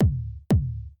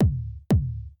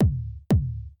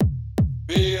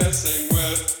BSing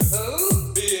with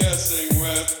Who? BSing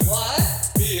with What?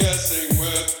 BSing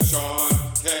with Sean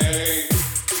K.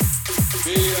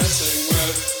 BSing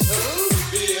with Who?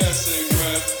 BSing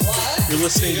with What? You're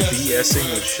listening to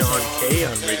BSing with Sean K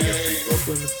on Radio Free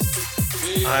Brooklyn.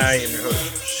 I am your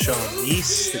host, Sean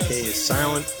Neese. The K is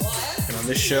silent. And on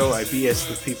this show, I BS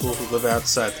with people who live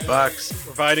outside the box,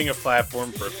 providing a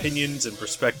platform for opinions and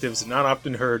perspectives not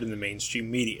often heard in the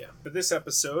mainstream media. For this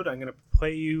episode, I'm going to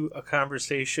play you a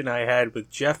conversation I had with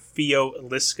Jeff Fio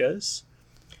Ilescas.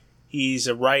 He's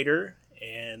a writer,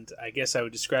 and I guess I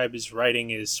would describe his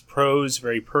writing as prose,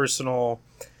 very personal.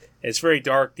 It's very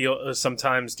dark,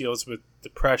 sometimes deals with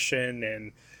depression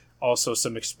and also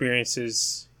some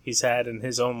experiences he's had in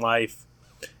his own life.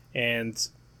 And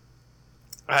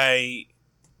I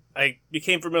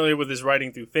became familiar with his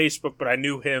writing through Facebook, but I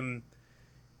knew him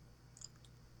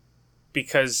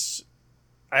because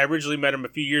I originally met him a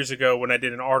few years ago when I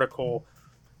did an article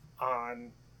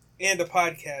on and a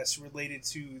podcast related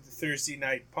to the Thursday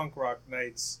night punk rock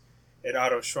nights at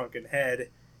Otto Shrunken Head,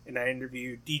 and I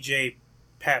interviewed DJ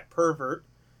Pat Pervert,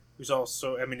 who's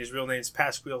also, his real name is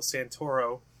Pasquale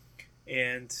Santoro,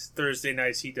 and Thursday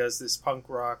nights he does this punk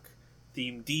rock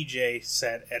themed DJ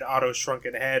set at Otto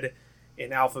Shrunken Head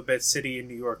in Alphabet City in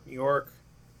New York, New York.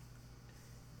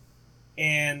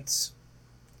 And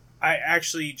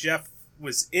Jeff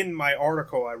was in my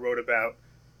article I wrote about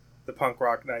the punk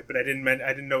rock night, but I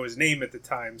didn't know his name at the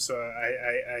time, so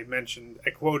I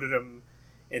quoted him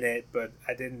in it, but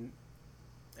I didn't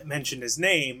mention his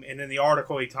name. And in the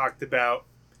article he talked about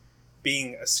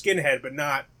being a skinhead, but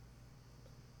not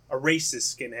a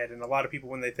racist skinhead. And a lot of people,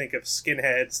 when they think of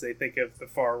skinheads, they think of the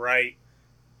far right.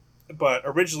 But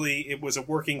originally it was a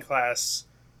movement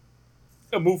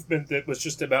that was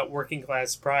just about working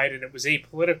class pride, and it was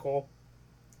apolitical,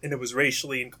 and it was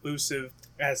racially inclusive.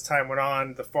 As time went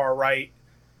on, the far right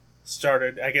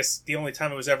started, I guess the only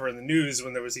time it was ever in the news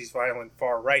when there was these violent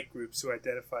far right groups who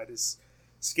identified as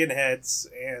skinheads,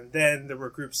 and then there were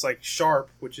groups like SHARP,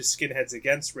 which is Skinheads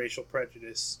Against Racial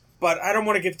Prejudice. But I don't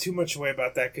want to give too much away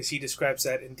about that because he describes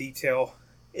that in detail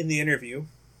in the interview.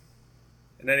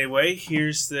 And anyway,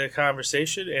 here's the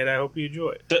conversation, and I hope you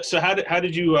enjoy it. So how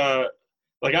did you I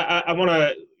want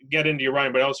to get into your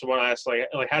writing, but I also want to ask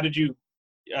how did you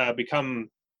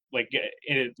become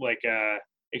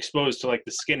exposed to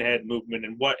the skinhead movement,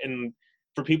 and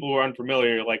for people who are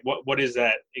unfamiliar, what is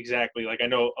that exactly? I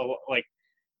know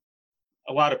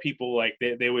a lot of people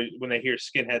they would, when they hear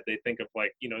skinhead, they think of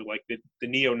the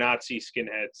neo-Nazi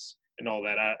skinheads and all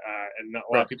that. And a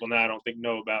lot of people now I don't think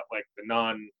know about the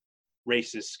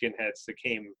non-racist skinheads that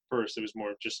came first. It was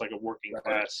more just a working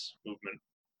class movement.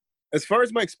 As far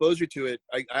as my exposure to it,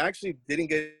 I actually didn't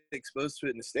get exposed to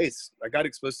it in the States. I got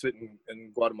exposed to it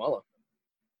in Guatemala,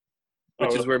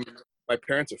 which is where my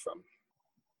parents are from.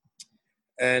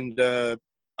 And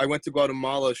I went to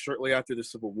Guatemala shortly after the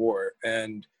Civil War.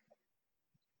 And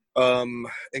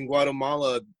in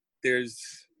Guatemala, they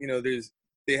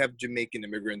have Jamaican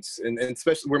immigrants. And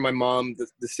especially where my mom,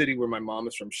 the city where my mom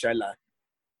is from, Xela,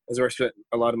 is where I spent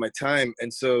a lot of my time.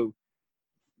 And so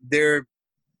they're,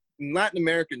 in Latin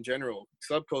America in general,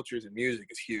 subcultures and music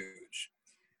is huge,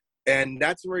 and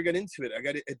that's where I got into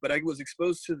it. But I was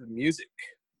exposed to the music,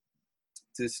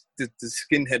 to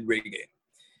skinhead reggae,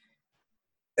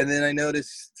 and then I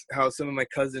noticed how some of my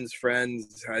cousins'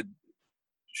 friends had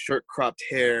short cropped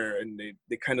hair, and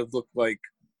they kind of looked like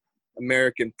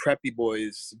American preppy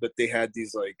boys, but they had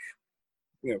these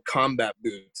combat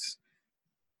boots,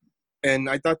 and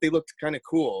I thought they looked kind of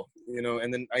cool,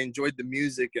 And then I enjoyed the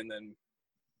music, and then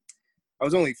I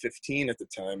was only 15 at the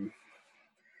time.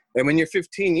 And when you're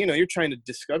 15, you're trying to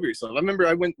discover yourself. I remember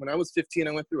when I was 15,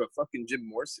 I went through a fucking Jim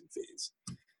Morrison phase,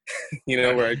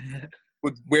 where I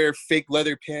would wear fake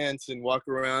leather pants and walk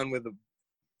around with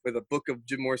a book of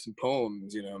Jim Morrison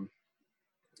poems,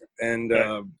 And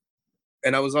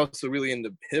and I was also really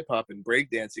into hip hop and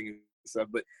breakdancing and stuff.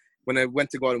 But when I went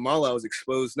to Guatemala, I was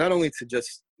exposed not only to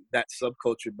just that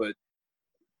subculture, but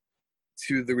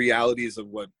to the realities of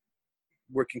what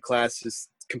working class is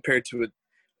compared to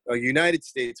a United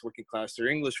States working class or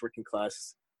English working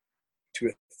class to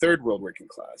a third world working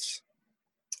class,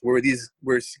 where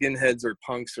skinheads or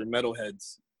punks or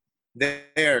metalheads,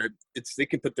 they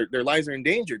can put their lives are in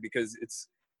danger because it's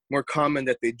more common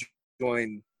that they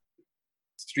join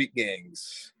street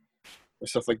gangs or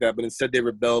stuff like that, but instead they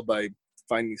rebel by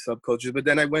finding subcultures. But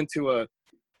then I went to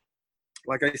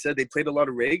like I said, they played a lot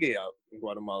of reggae out in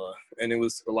Guatemala, and it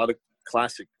was a lot of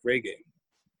classic reggae.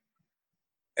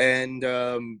 And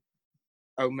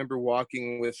I remember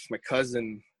walking with my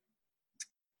cousin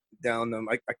down.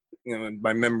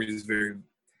 My memory is very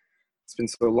it's been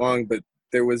so long, but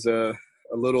there was a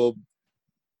little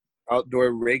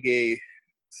outdoor reggae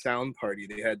sound party.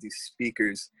 They had these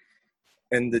speakers,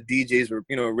 and the DJs were,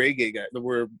 reggae guys,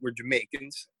 were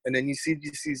Jamaicans. And then you see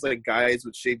these like guys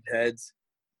with shaved heads,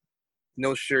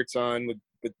 no shirts on, with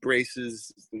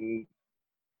braces and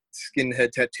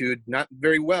skinhead tattooed, not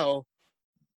very well.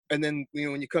 And then,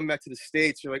 when you come back to the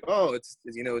States, you're like, oh, it's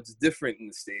different in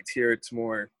the States. Here it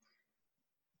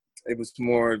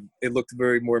looked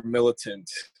very more militant,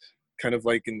 kind of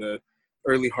like in the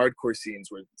early hardcore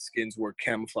scenes where Skins wore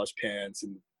camouflage pants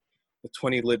and the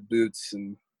 20 lit boots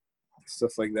and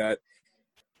stuff like that.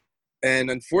 And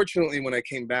unfortunately, when I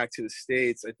came back to the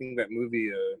States, I think that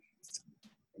movie,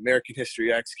 American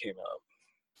History X, came out.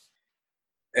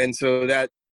 And so that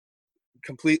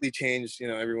completely changed,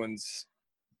 everyone's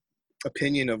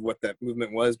opinion of what that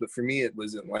movement was. But for me, it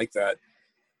wasn't like that.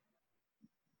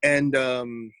 And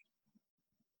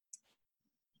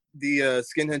the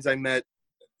skinheads I met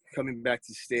coming back to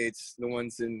the States, the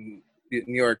ones in New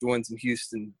York, the ones in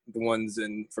Houston, the ones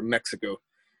from Mexico,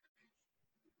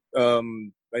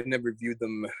 I never viewed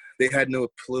them. They had no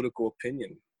political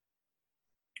opinion,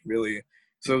 really.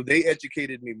 So they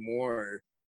educated me more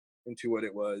into what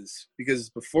it was, because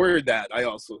before that, I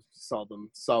also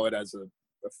saw it as a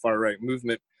far right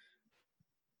movement.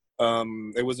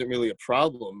 It wasn't really a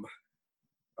problem.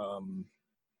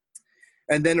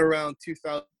 And then around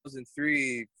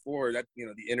 2003, 2004, that,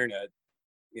 the internet,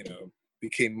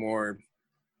 became more,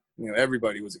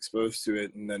 everybody was exposed to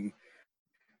it. And then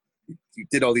you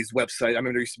did all these websites. I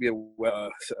remember there used to be a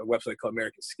website called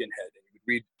American Skinhead, and you would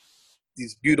read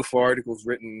these beautiful articles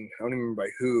written, I don't even remember by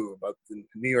who, about the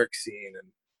New York scene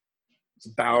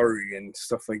and Bowery and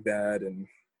stuff like that, and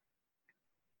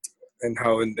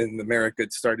how in America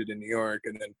it started in New York.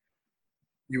 And then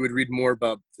you would read more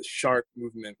about the SHARP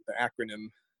movement, the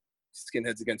acronym,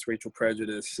 Skinheads Against Racial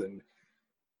Prejudice, and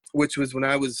which was when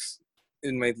I was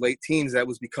in my late teens, that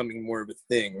was becoming more of a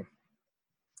thing.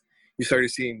 You started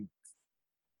seeing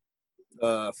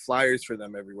flyers for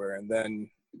them everywhere. And then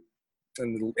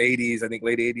in the 80s, I think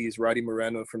late 80s, Roddy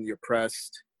Moreno from The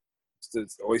Oppressed, the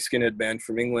always skinhead band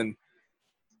from England,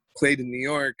 played in New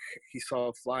York. He saw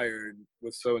a flyer and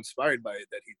was so inspired by it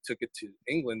that he took it to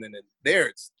England. And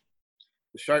the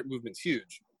SHARP movement's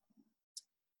huge.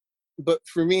 But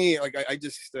for me, like I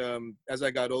just, as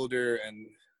I got older, and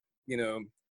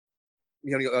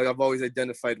I've always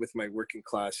identified with my working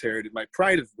class heritage, my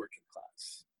pride of working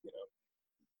class.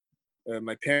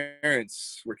 My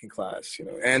parents' working class,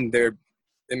 and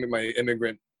my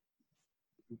immigrant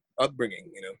upbringing,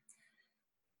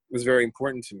 was very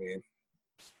important to me.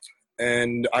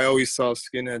 And I always saw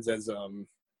skinheads as,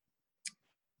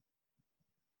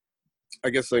 I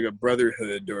guess, like a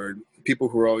brotherhood, or people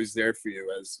who were always there for you.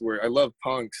 Where I love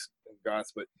punks and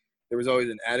goths, but there was always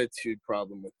an attitude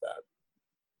problem with that,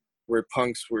 where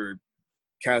punks were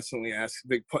constantly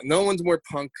asking. No one's more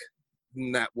punk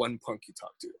than that one punk you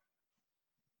talk to.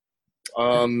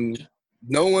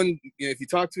 No one, if you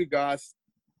talk to a goth,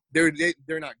 they're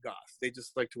not goth. They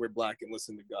just like to wear black and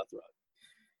listen to goth rock.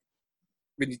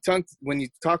 When you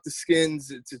talk to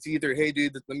Skins, it's either, hey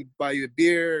dude, let me buy you a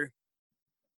beer,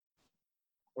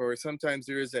 or sometimes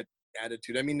there is that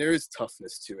attitude. I mean, there is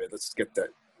toughness to it. Let's get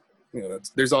that.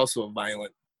 There's also a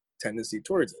violent tendency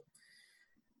towards it.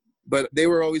 But they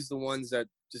were always the ones that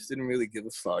just didn't really give a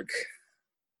fuck.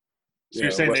 So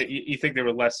you're saying that you think they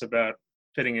were less about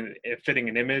fitting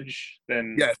an image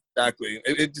than... Yeah, exactly.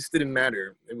 It just didn't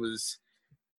matter. It was,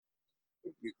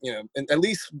 and at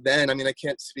least then, I mean, I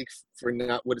can't speak for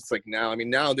not what it's like now. I mean,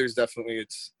 now there's definitely,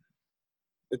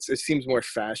 it seems more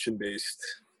fashion based,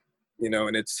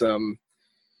 and it's,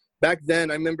 back then,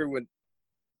 I remember when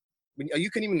you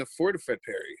couldn't even afford a Fred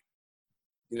Perry,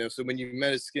 so when you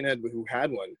met a skinhead who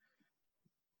had one,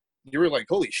 you were like,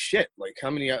 holy shit, like how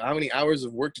many hours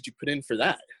of work did you put in for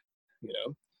that,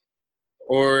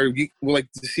 Or like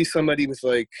to see somebody with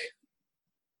like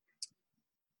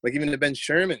even the Ben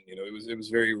Sherman, it was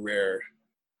very rare.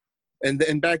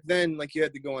 And back then, like you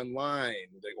had to go online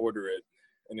to order it,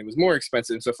 and it was more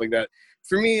expensive and stuff like that.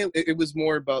 For me, it was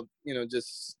more about,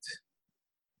 just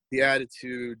the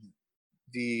attitude,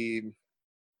 the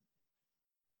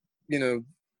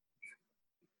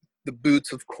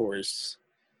boots, of course,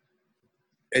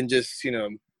 and just,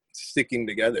 sticking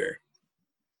together.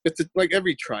 It's like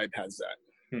every tribe has that.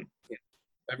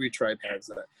 Every tribe has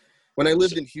that. When I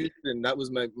lived in Houston, that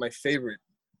was my favorite,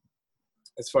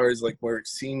 as far as like where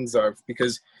scenes are,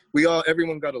 because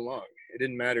everyone got along. It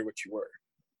didn't matter what you were.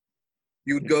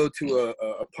 You would go to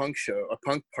a punk show, a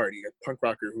punk party, a punk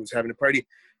rocker who was having a party.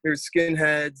 There were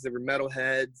skinheads, there were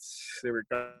metalheads, there were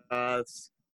goths,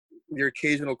 your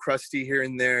occasional crusty here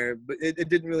and there, but it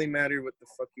didn't really matter what the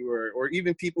fuck you were, or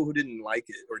even people who didn't like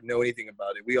it or know anything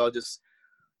about it. We all just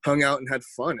hung out and had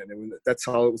fun, and that's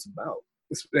all it was about.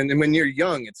 And when you're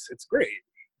young, it's great.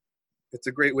 It's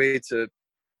a great way to,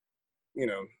 you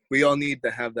know, we all need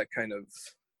to have that kind of,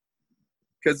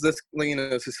 because this, you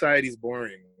know, society's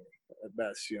boring at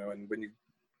best, you know, and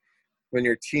when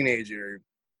you're a teenager,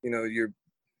 you know,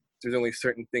 there's only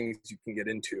certain things you can get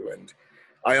into. And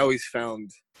I always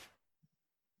found,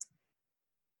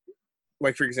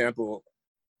 like, for example,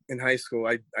 in high school,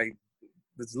 I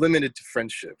was limited to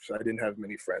friendships. I didn't have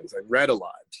many friends. I read a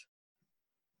lot.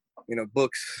 You know,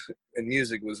 books and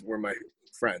music were my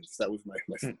friends. That was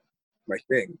my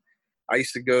thing. I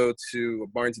used to go to a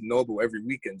Barnes and Noble every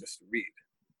weekend just to read.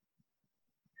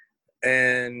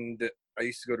 And I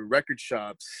used to go to record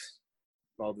shops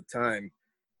all the time.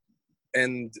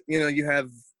 And, you know, you have,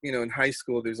 you know, in high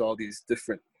school, there's all these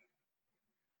different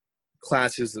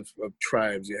classes of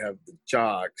tribes. You have the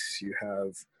jocks, you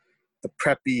have the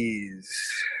preppies,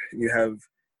 you have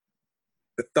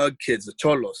the thug kids, the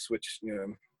cholos, which, you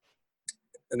know,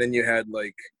 and then you had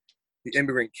like the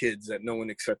immigrant kids that no one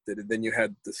accepted. And then you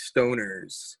had the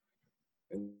stoners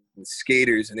and the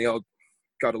skaters, and they all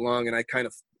got along. And I kind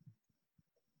of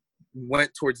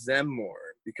went towards them more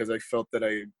because I felt that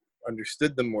I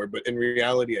understood them more, but in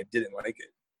reality, I didn't like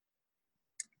it.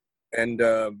 And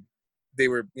they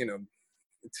were, you know,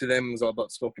 to them it was all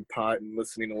about smoking pot and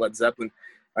listening to Led Zeppelin.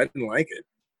 I didn't like it.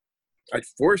 I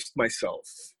forced myself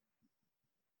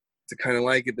to kind of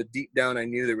like it, but deep down I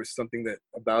knew there was something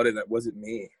about it that wasn't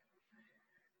me.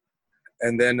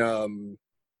 And then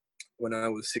when I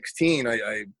was 16,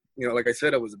 I you know, like I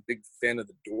said, I was a big fan of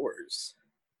the Doors.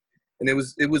 And it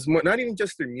was more, not even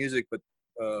just their music, but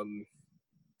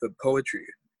the poetry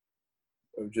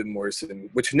of Jim Morrison,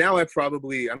 which now I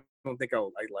don't think I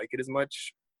like it as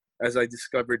much as I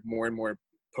discovered more and more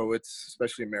poets,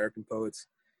 especially American poets.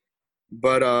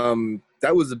 But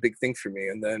that was a big thing for me.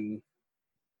 And then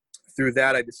through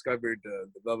that, I discovered the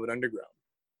Velvet Underground.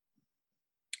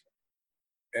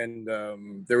 And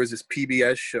there was this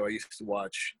PBS show I used to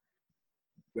watch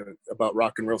about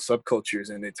rock and roll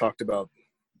subcultures, and they talked about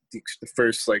the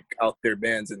first like out there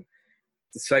bands, and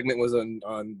the segment was on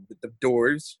the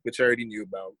Doors, which I already knew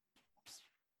about,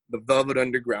 the Velvet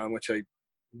Underground, which I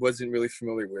wasn't really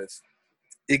familiar with,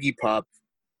 Iggy Pop,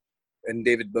 and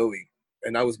David Bowie.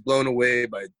 And I was blown away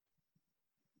by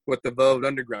what the Velvet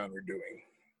Underground were doing.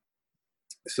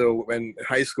 So in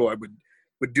high school, I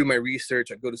would do my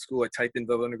research. I'd go to school, I'd type in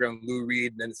Velvet Underground, Lou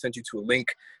Reed, and then it sent you to a link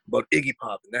about Iggy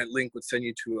Pop, and that link would send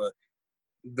you to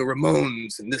the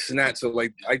Ramones and this and that. So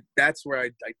like that's where I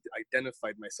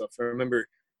identified myself. I remember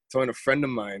telling a friend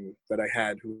of mine that I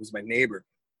had, who was my neighbor,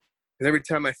 because every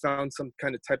time I found some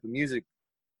kind of type of music,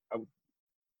 I would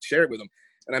share it with him.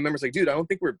 And I remember it's like, dude, I don't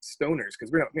think we're stoners,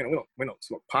 because we don't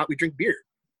smoke pot, we drink beer.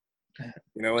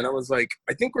 You know, and I was like,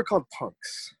 I think we're called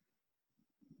punks.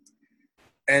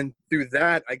 And through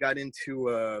that, I got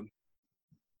into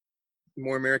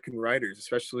more American writers,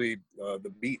 especially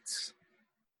the Beats.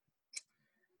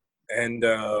 And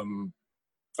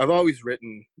I've always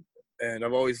written, and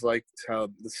I've always liked how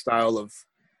the style of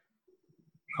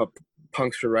how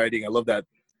punks were writing. I love that,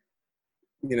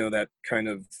 you know, that kind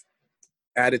of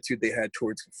attitude they had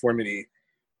towards conformity.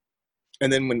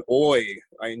 And then when Oi,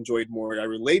 I enjoyed more. I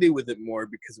related with it more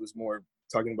because it was more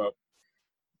talking about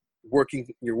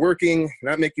you're working,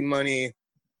 not making money.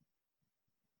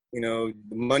 You know,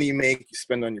 the money you make, you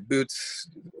spend on your boots.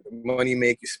 The money you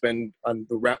make, you spend on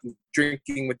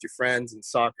drinking with your friends and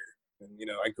soccer. And, you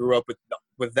know, I grew up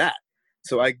with that.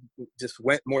 So I just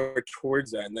went more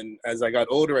towards that. And then as I got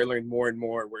older, I learned more and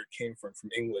more where it came from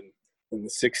England in the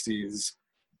 60s,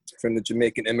 from the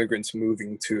Jamaican immigrants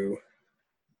moving to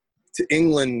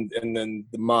England, and then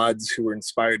the mods who were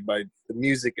inspired by the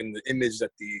music and the image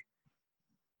that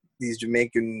these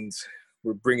Jamaicans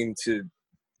were bringing to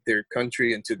their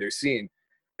country and to their scene.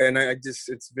 And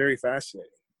it's very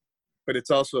fascinating. But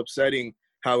it's also upsetting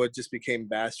how it just became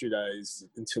bastardized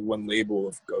into one label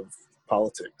of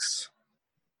politics.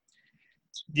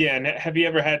 Yeah, and have you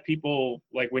ever had people,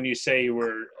 like when you say you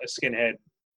were a skinhead,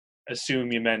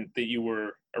 assume you meant that you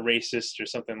were a racist or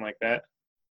something like that?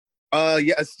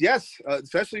 Yes.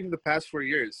 Especially in the past 4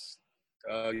 years.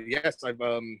 Yes, I've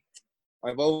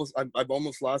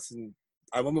almost lost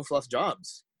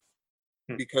jobs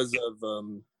because of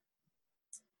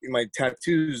my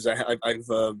tattoos. I've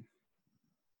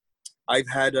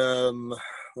had let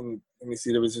me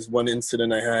see. There was this one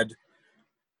incident I had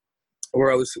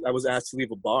where I was asked to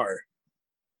leave a bar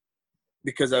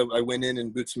because I went in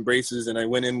boots and braces, and I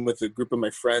went in with a group of my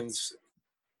friends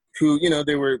who, you know,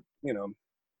 they were you know,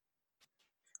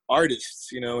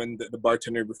 artists, you know, and the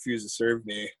bartender refused to serve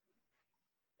me.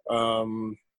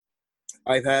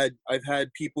 I've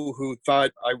had people who thought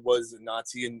I was a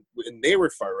Nazi and they were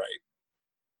far right.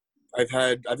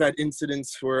 I've had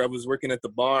incidents where I was working at the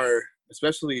bar,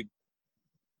 especially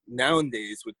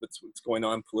nowadays with what's going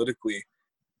on politically,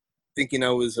 thinking I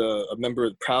was a member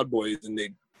of the Proud Boys, and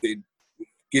they'd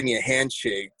give me a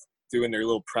handshake doing their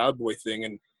little Proud Boy thing,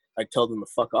 and I'd tell them to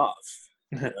fuck off.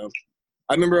 You know?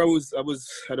 I remember I was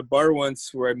at a bar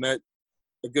once where I met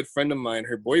a good friend of mine,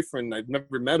 her boyfriend. I'd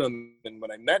never met him, and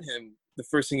when I met him, the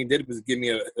first thing he did was give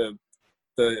me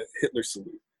the Hitler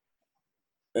salute,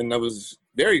 and I was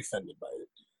very offended by it.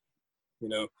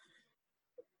 You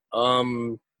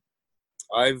know,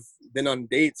 I've been on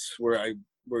dates where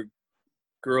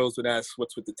girls would ask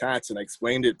what's with the tats, and I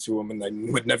explained it to them, and I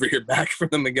would never hear back from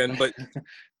them again. But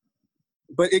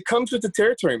it comes with the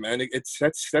territory, man.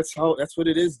 That's what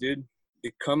it is, dude.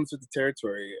 It comes with the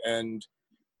territory, and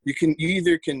you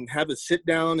either can have a sit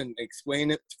down and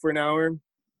explain it for an hour,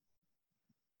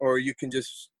 or you can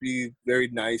just be very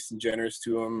nice and generous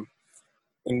to them,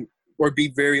 or be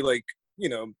very, like, you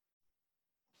know,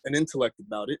 an intellect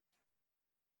about it.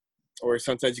 Or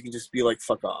sometimes you can just be like,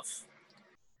 fuck off.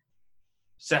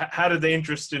 So how did the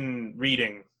interest in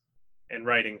reading and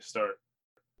writing start?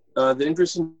 The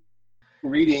interest in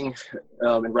reading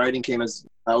and writing came as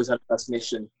I always had a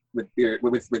fascination with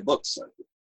books.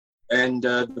 And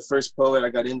the first poet I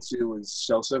got into was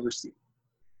Shel Silverstein.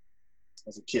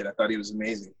 As a kid, I thought he was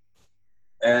amazing.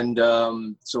 And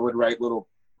so I would write little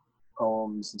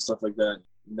poems and stuff like that.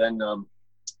 And then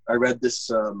I read this,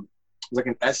 it was like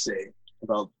an essay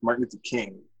about Martin Luther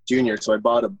King Jr. So I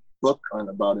bought a book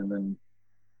about him, and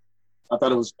I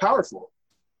thought it was powerful.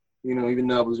 You know, even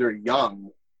though I was very young,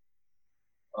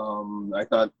 I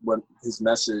thought what his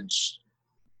message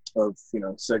of, you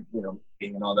know,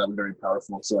 being and all that was very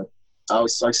powerful. So I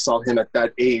saw him at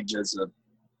that age as an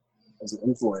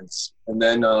influence. And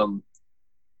then I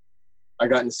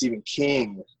got into Stephen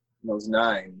King when I was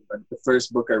 9. But the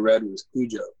first book I read was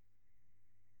Cujo.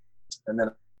 And then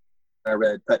I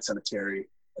read Pet Sematary,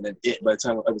 and then It. By the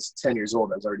time I was 10 years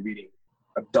old, I was already reading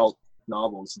adult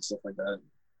novels and stuff like that.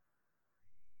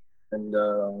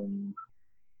 And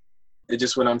it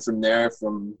just went on from there,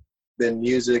 from then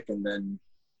music, and then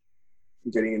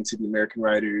getting into the American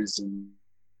writers and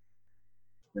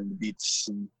the beats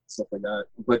and stuff like that.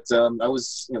 But I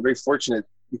was, you know, very fortunate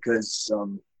because,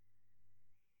 you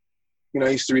know,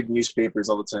 I used to read newspapers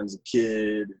all the time as a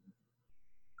kid.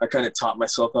 I kind of taught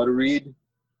myself how to read.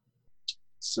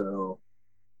 So,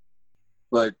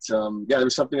 but yeah, there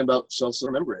was something about, so I still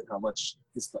remember it, how much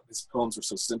his poems were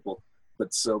so simple,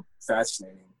 but so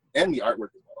fascinating. And the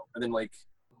artwork as well. And then, like,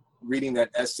 reading that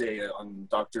essay on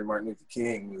Dr. Martin Luther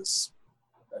King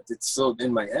it's still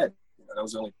in my head. You know, I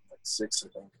was only like 6,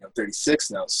 I think. I'm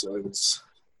 36 now, so it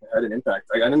had an impact.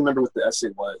 I didn't remember what the essay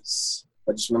was.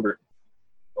 I just remember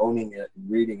owning it and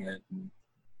reading it. And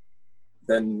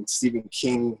then Stephen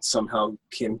King somehow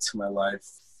came to my life.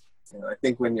 You know, I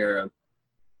think when you're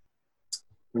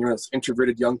those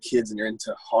introverted young kids and you're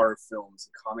into horror films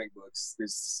and comic books,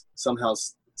 there's somehow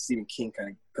Stephen King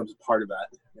kind of becomes a part of that,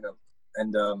 you know.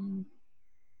 And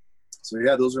so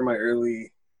yeah, those were my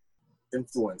early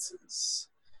influences.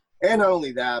 And not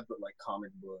only that, but like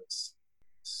comic books,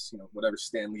 you know, whatever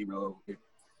Stan Lee wrote.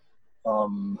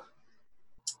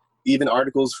 Even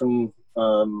articles from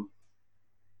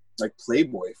like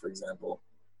Playboy, for example,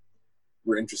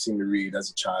 were interesting to read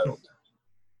as a child.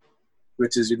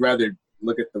 Which is, you'd rather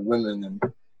look at the women, and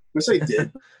which I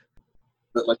did,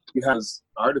 but like you have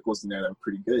articles in there that are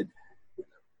pretty good.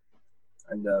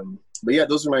 And but yeah,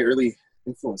 those were my early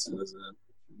influences as a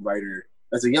writer,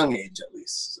 as a young age at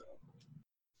least. So.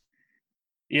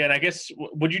 Yeah, and I guess,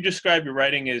 would you describe your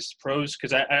writing as prose?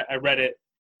 Because I read it,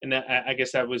 and I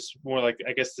guess that was more like,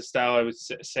 I guess the style I would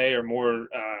say, or more,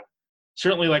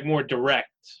 certainly like more direct,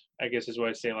 I guess is what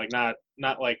I say. Like not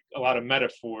like a lot of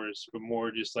metaphors, but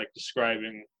more just like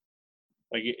describing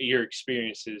like your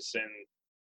experiences and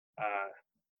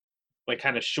like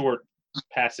kind of short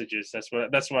passages. That's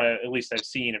what at least I've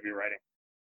seen of your writing.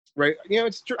 Right. You know,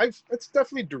 it's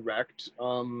definitely direct.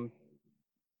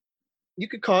 You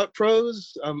could call it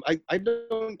prose. I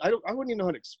wouldn't even know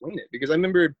how to explain it, because I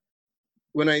remember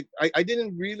when I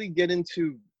didn't really get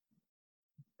into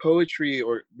poetry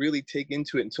or really take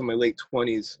into it until my late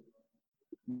 20s.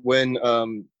 When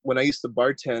I used to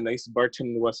bartend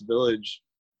in the West Village,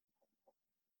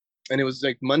 and it was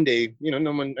like Monday. You know,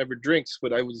 no one ever drinks,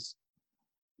 but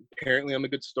apparently I'm a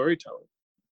good storyteller.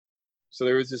 So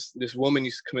there was this woman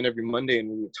used to come in every Monday, and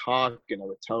we would talk, and I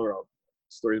would tell her all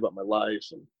stories about my life,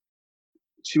 and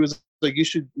she was like, you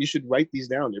should write these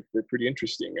down. They're pretty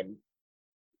interesting. And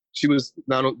she was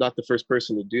not the first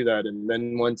person to do that. And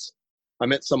then once I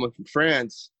met someone from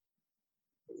France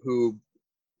who,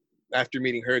 after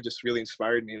meeting her, just really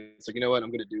inspired me. It's like, you know what, I'm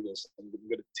going to do this. I'm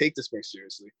going to take this more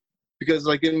seriously. Because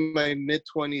like in my mid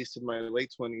 20s to my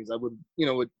late 20s, I would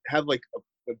have like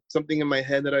something in my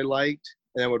head that I liked,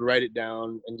 and I would write it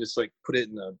down and just like put it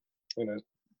in a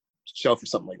shelf or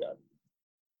something like that.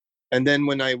 And then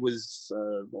when I was,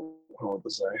 how old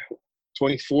was I?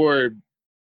 24,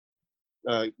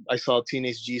 I saw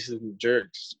Teenage Jesus and the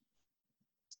Jerks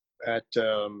at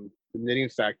the Knitting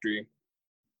Factory,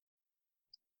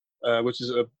 which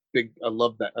is I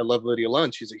love that. I love Lydia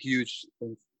Lunch. She's a huge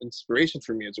inspiration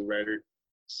for me as a writer.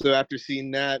 So after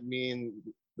seeing that, me and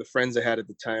the friends I had at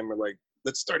the time were like,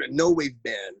 let's start a no-wave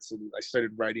band. So I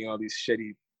started writing all these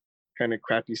shitty, kind of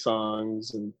crappy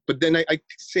songs. But then I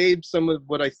saved some of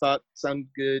what I thought sounded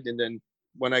good. And then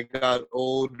when I got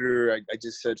older, I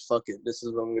just said, fuck it. This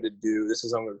is what I'm going to do. This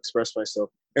is how I'm going to express myself.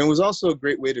 And it was also a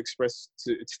great way to express,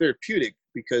 it's therapeutic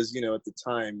because, you know, at the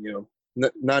time, you know,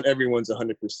 not everyone's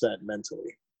 100%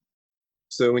 mentally.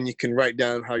 So when you can write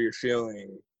down how you're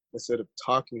feeling instead of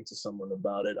talking to someone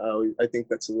about it, I think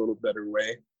that's a little better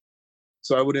way.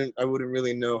 So I wouldn't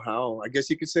really know how. I guess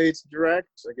you could say it's direct.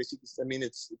 I guess you could. I mean,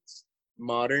 it's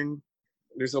modern.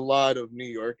 There's a lot of New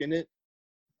York in it.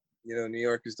 You know, New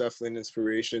York is definitely an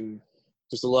inspiration.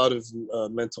 There's a lot of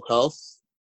mental health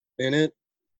in it.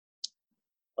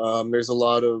 There's a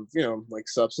lot of, you know, like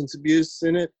substance abuse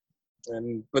in it,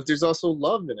 but there's also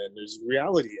love in it. There's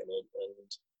reality in it,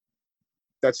 and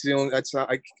that's the only. That's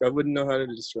not. I wouldn't know how to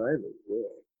describe it. Really.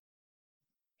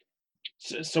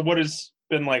 So what has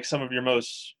been like some of your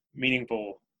most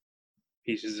meaningful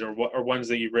pieces, or ones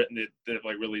that you've written that have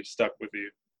like really stuck with you?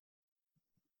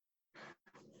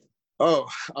 Oh,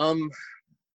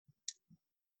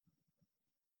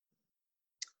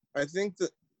 I think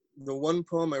that the one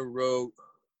poem I wrote,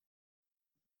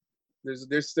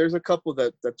 there's a couple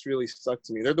that's really stuck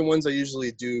to me. They're the ones I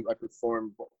usually do. I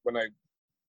perform when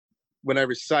I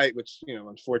recite, which, you know,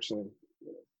 unfortunately,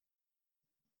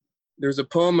 there's a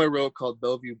poem I wrote called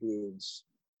Bellevue Blues,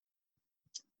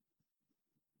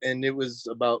 and it was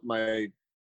about my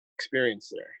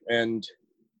experience there, and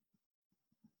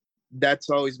that's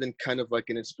always been kind of like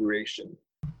an inspiration.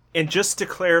 And just to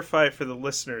clarify for the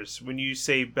listeners, when you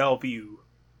say Bellevue,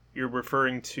 you're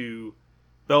referring to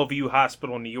Bellevue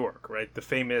Hospital, New York, right? The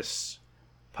famous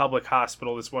public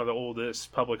hospital that's one of the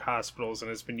oldest public hospitals and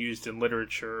has been used in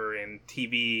literature and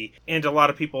TV. And a lot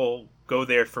of people go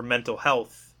there for mental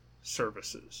health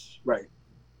services. Right.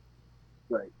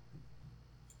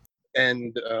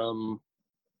 And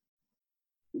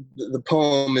the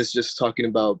poem is just talking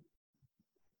about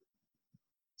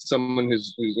someone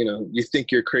who's, you know, you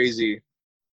think you're crazy,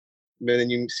 but then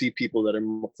you see people that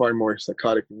are far more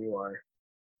psychotic than you are,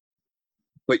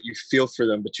 but you feel for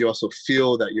them, but you also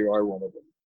feel that you are one of them.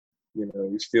 You know,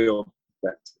 you feel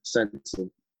that sense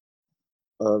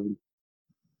of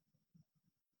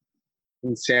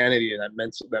insanity and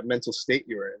that mental state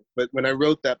you're in. But when I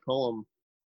wrote that poem,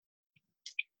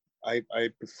 I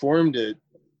performed it.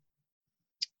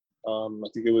 I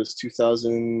think it was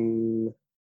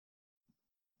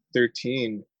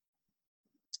 2013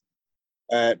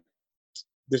 at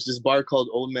there's this bar called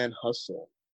Old Man Hustle.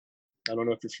 I don't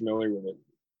know if you're familiar with it.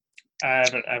 I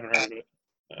haven't heard of it.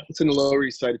 It's in the Lower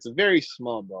East Side. It's a very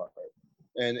small bar,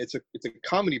 and it's a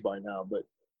comedy bar now. But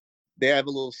they have a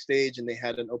little stage, and they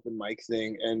had an open mic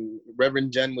thing. And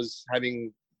Reverend Jen was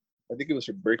having, I think it was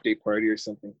her birthday party or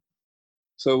something.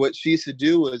 So what she used to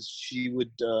do was she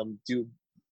would do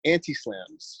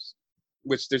anti-slams,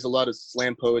 which there's a lot of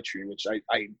slam poetry, which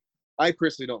I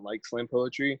personally don't like slam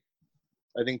poetry.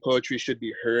 I think poetry should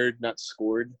be heard, not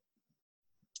scored.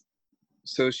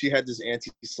 So she had this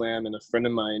anti-slam, and a friend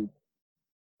of mine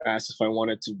asked if I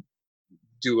wanted to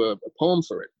do a poem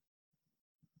for it.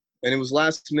 And it was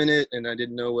last minute, and I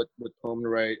didn't know what poem to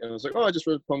write. And I was like, oh, I just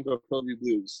wrote a poem called Bellevue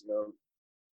Blues. You know,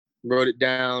 wrote it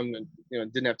down, and, you know,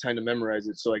 didn't have time to memorize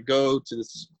it. So I go to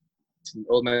this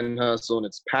Old Man Hustle, and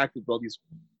it's packed with all these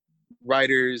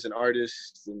writers and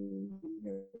artists and, you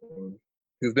know,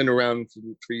 who've been around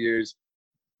for years.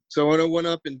 So when I went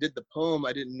up and did the poem,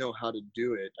 I didn't know how to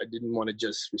do it. I didn't want to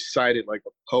just recite it like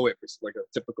a poet, like a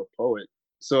typical poet.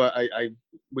 So I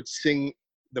would sing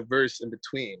the verse in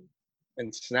between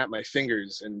and snap my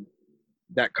fingers, and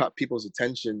that caught people's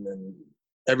attention. And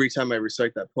every time I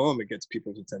recite that poem, it gets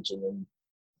people's attention. And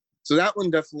so that one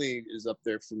definitely is up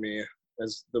there for me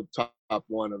as the top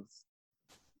one of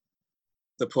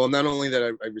the poem, not only that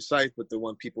I recite, but the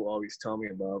one people always tell me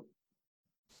about.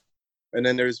 And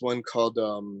then there's one called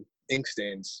Ink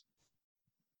Stains.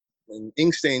 And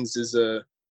Ink Stains is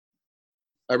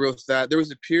I wrote that. There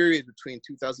was a period between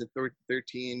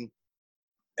 2013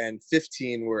 and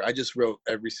 15 where I just wrote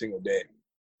every single day.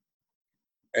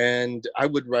 And I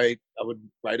would write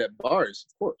at bars,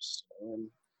 of course.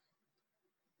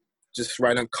 Just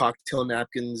write on cocktail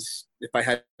napkins. If I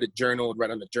had a journal, I'd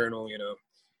write on the journal, you know.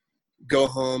 Go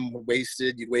home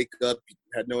wasted, you'd wake up, you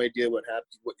had no idea what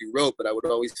happened, what you wrote, but I would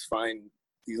always find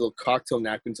these little cocktail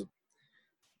napkins of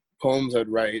poems I'd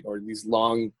write, or these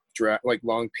long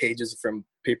pages from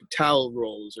paper towel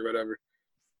rolls or whatever.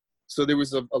 So there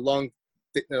was a long,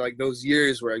 like those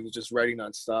years where I was just writing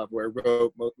nonstop, where I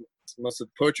wrote most of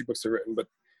the poetry books are written. But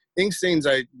Ink Stains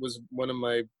was one of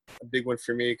a big one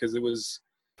for me, because it was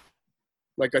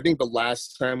like, I think the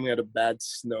last time we had a bad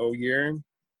snow year,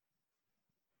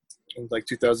 in like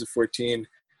 2014,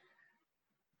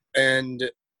 and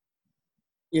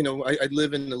you know, I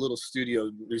live in a little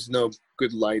studio. There's no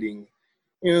good lighting.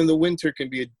 You know, the winter can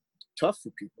be tough for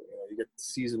people. You know, you get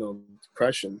seasonal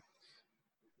depression.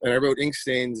 And I wrote Ink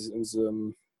Stains. It was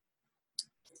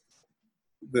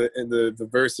the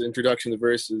verse, the introduction, the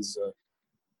verse is,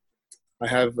 I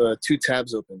have 2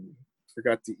 tabs open.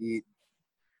 Forgot to eat.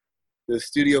 The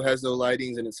studio has no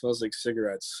lightings and it smells like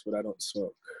cigarettes, but I don't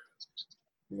smoke.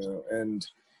 You know, and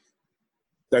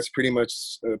that's pretty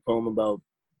much a poem about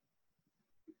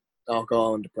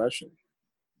alcohol and depression.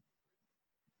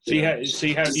 So you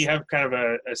have kind of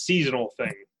a seasonal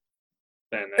thing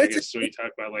then, I guess. So you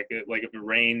talk about like if it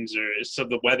rains, or so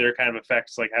the weather kind of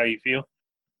affects like how you feel.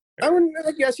 I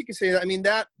guess you could say that. I mean,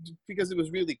 that because it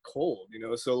was really cold, you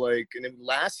know, so like, and it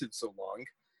lasted so long.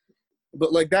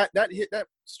 But like that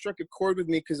struck a chord with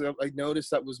me, because I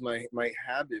noticed that was my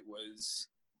habit was,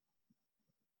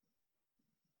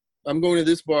 I'm going to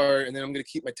this bar and then I'm going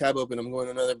to keep my tab open. I'm going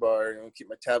to another bar and I'm going to keep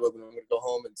my tab open. I'm going to go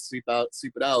home and sleep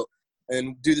it out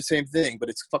and do the same thing, but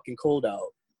it's fucking cold out.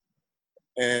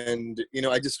 And, you know,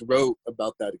 I just wrote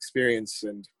about that experience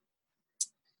and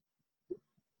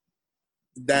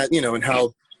that, you know, and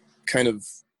how kind of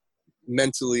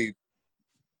mentally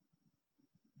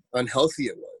unhealthy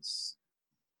it was.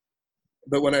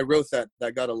 But when I wrote that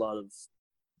got a lot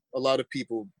of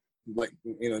people, like,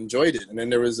 you know, enjoyed it. And then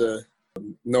there was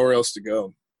Nowhere Else to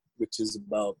Go, which is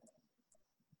about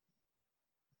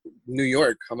New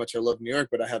York, how much I love New York,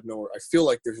 but I feel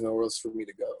like there's nowhere else for me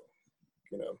to go,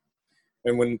 you know.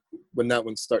 And when that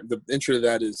one started, the intro to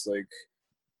that is like,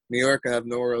 New York, I have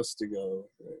nowhere else to go.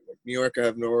 Like, New York, I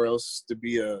have nowhere else to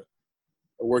be a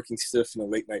working stiff and a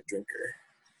late night drinker.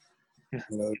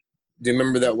 You know, do you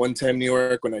remember that one time New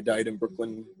York when I died in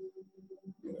Brooklyn?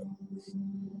 You know,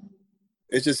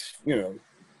 it's just, you know,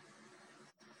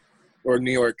 or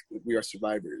New York, we are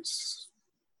survivors.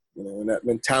 You know, and that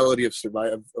mentality of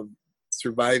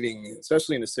surviving,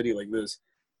 especially in a city like this,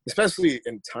 especially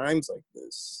in times like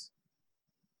this,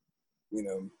 you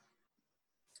know,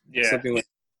 yeah, something like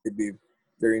that could be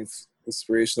very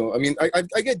inspirational. I mean,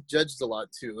 I get judged a lot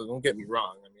too. Don't get me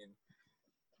wrong. I mean,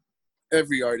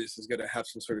 every artist is going to have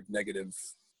some sort of negative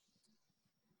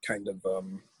kind of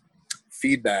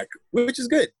feedback, which is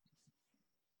good.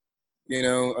 You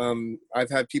know, I've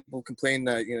had people complain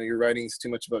that, you know, your writing is too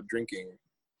much about drinking.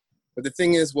 But the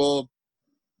thing is, well,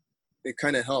 it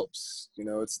kind of helps, you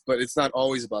know, but it's not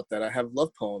always about that. I have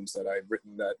love poems that I've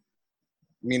written that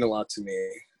mean a lot to me.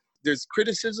 There's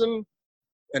criticism,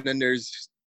 and then there's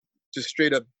just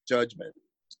straight up judgment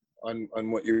on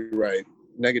what you write,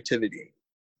 negativity.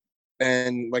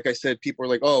 And like I said, people are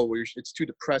like, oh, well, it's too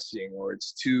depressing, or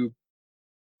it's too,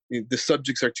 the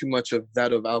subjects are too much of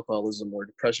that of alcoholism or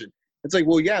depression. It's like,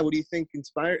 well, yeah, what do you think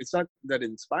inspires? It's not that it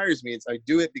inspires me. It's I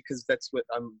do it because that's what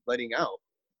I'm letting out.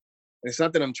 And it's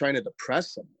not that I'm trying to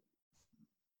depress someone.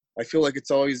 I feel like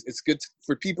it's good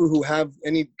for people who have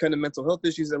any kind of mental health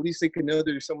issues. At least they can know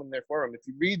there's someone there for them. If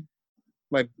you read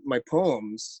my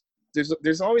poems,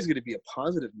 there's always going to be a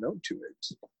positive note to it.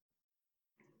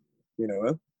 You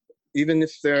know, even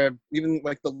if they're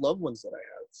like the loved ones that I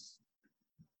have.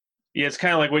 Yeah, it's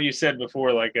kind of like what you said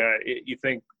before. Like, you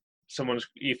think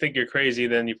you're crazy,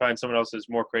 then you find someone else is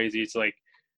more crazy. It's like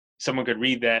someone could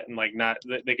read that and like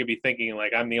they could be thinking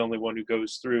like, I'm the only one who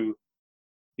goes through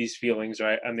these feelings,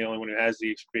 right? I'm the only one who has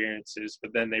the experiences.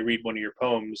 But then they read one of your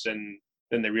poems and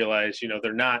then they realize, you know,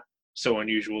 they're not so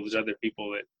unusual. There's other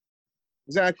people that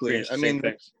exactly. I mean,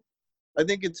 things. I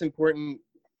think it's important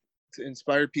to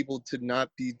inspire people to not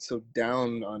be so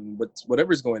down on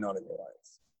whatever's going on in their life.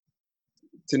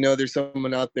 To know there's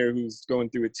someone out there who's going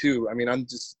through it too. I mean, I'm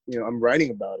just, you know, I'm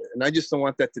writing about it, and I just don't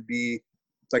want that to be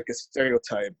like a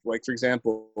stereotype. Like, for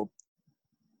example,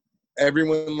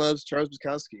 everyone loves Charles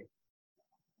Bukowski.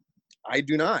 I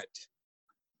do not.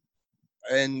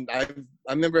 And I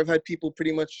remember I've had people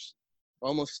pretty much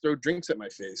almost throw drinks at my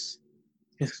face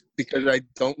because I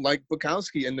don't like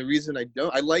Bukowski. And the reason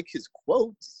I like his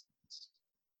quotes,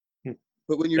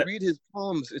 but when you read his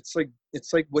poems, it's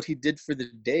like what he did for the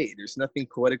day. There's nothing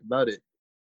poetic about it.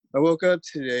 I woke up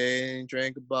today and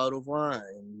drank a bottle of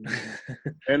wine,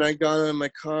 and I got in my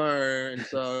car and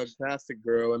saw a plastic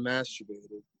girl and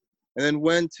masturbated, and then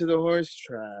went to the horse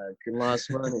track and lost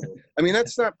money. I mean,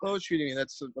 that's not poetry to me.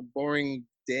 That's a boring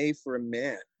day for a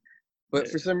man. But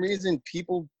for some reason,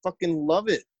 people fucking love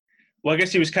it. Well, I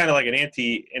guess he was kind of like an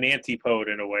anti poet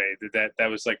in a way. That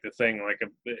was like the thing. Like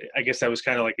I guess that was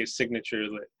kind of like his signature.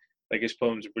 Like his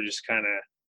poems were just kind of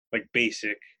like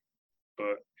basic,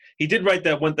 but he did write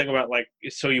that one thing about like,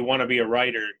 so you want to be a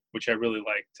writer, which I really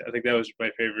liked. I think that was my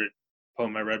favorite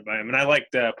poem I read by him, and I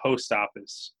liked Post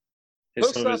Office.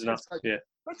 That's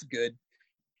good.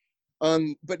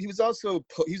 But he was also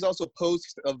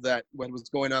post of that when was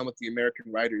going on with the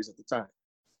American writers at the time.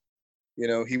 You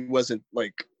know, he wasn't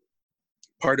like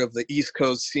part of the East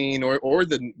Coast scene or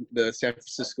the San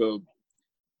Francisco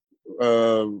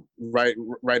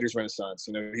writers renaissance.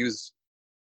 You know, he was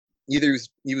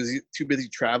too busy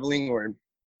traveling or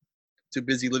too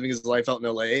busy living his life out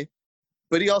in LA.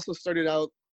 But he also started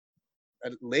out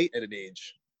late at an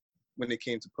age when it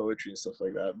came to poetry and stuff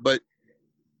like that. But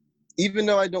even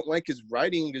though I don't like his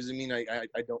writing, doesn't mean I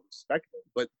don't respect him.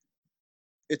 But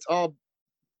it's all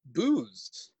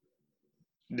booze.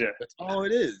 Yeah. That's all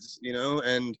it is, you know?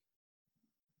 And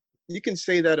you can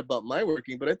say that about my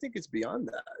working, but I think it's beyond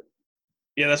that.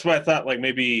 Yeah, that's why I thought like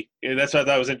maybe that's why I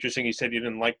thought it was interesting. You said you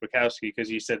didn't like Bukowski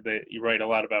because you said that you write a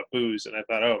lot about booze, and I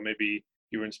thought, oh, maybe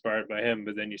you were inspired by him,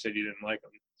 but then you said you didn't like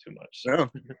him too much. So. No,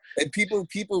 and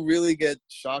people really get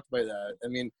shocked by that. I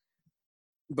mean,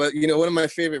 but you know, one of my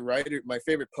favorite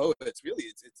poets, really,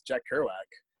 it's Jack Kerouac.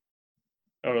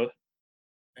 Oh, really?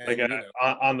 And, like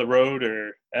on the road,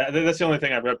 or that's the only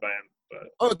thing I've read by him. But.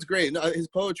 Oh, it's great. No, his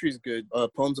poetry is good.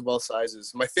 Poems of all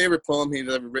sizes. My favorite poem he's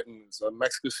ever written is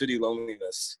Mexico City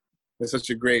Loneliness. It's such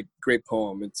a great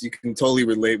poem. You can totally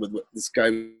relate with what this guy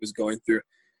was going through.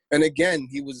 And again,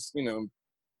 he was, you know,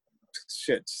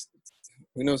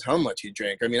 who knows how much he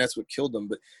drank. I mean, that's what killed him.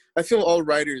 But I feel all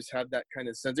writers have that kind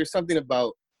of sense. There's something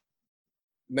about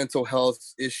mental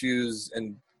health issues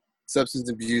and substance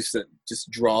abuse that just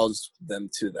draws them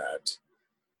to that.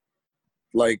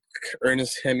 Like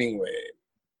Ernest Hemingway,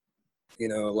 you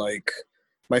know, like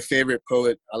my favorite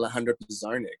poet, Alejandro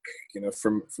Pizarnik, you know,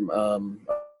 from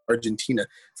Argentina.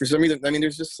 For some reason, I mean,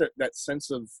 there's just that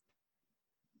sense of,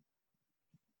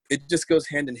 it just goes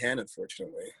hand in hand,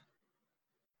 unfortunately.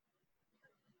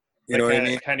 You know what I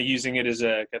mean? Kind of using it as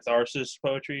a catharsis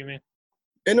poetry, you mean?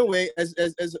 In a way, as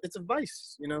it's a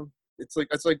vice, you know. It's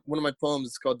like one of my poems.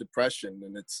 It's called Depression,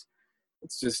 and it's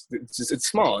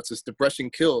small. It's just depression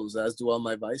kills, as do all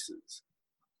my vices.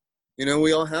 You know,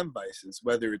 we all have vices,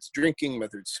 whether it's drinking,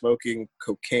 whether it's smoking,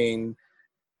 cocaine,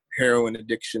 heroin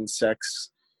addiction,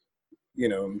 sex, you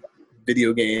know,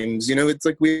 video games. You know, it's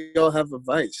like we all have a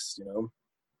vice, you know.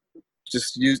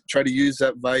 Just try to use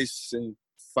that vice and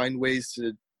find ways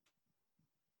to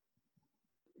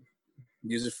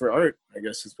use it for art, I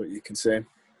guess is what you can say.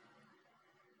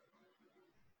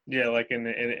 Yeah, like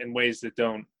in ways that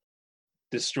don't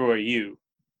destroy you,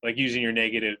 like using your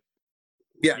negative,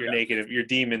 your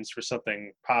demons for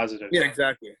something positive. Yeah,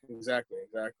 exactly. You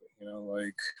know,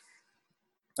 like,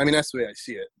 I mean, that's the way I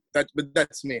see it. But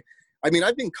that's me. I mean,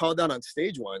 I've been called out on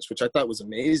stage once, which I thought was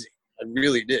amazing. I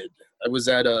really did. I was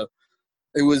at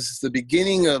it was the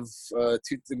beginning of,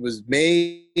 it was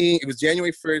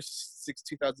January 1st,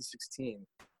 2016.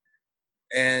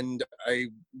 And I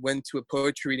went to a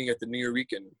poetry reading at the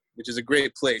Nuyorican, which is a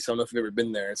great place. I don't know if you've ever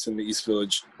been there. It's in the East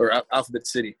Village, or Alphabet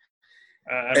City.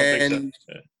 I don't think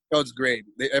so. Yeah. Oh, it's great.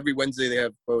 Every Wednesday they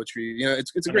have poetry. You know,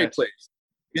 it's a great place.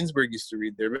 Ginsberg used to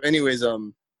read there. But anyways,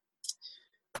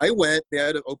 I went. They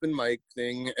had an open mic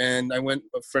thing, and I went.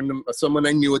 Someone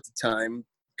I knew at the time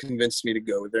convinced me to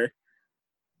go there.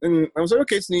 And I was like,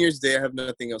 okay, it's New Year's Day. I have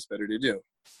nothing else better to do.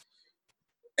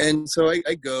 And so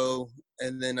I go,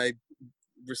 and then I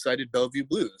recited Bellevue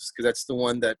Blues, because that's the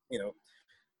one that, you know,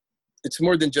 it's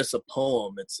more than just a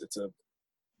poem.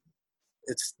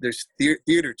 There's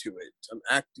theater to it. I'm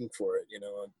acting for it, you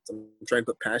know. I'm trying to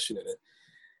put passion in it.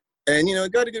 And, you know,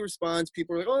 it got a good response.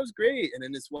 People were like, oh, it was great. And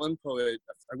then this one poet,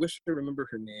 I wish I remember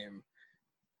her name,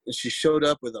 and she showed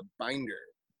up with a binder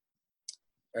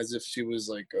as if she was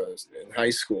like in high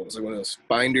school. It was like one of those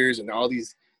binders and all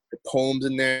these poems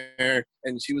in there.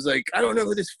 And she was like, I don't know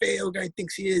who this fail guy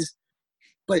thinks he is,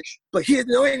 but he doesn't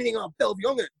know anything about Bellevue.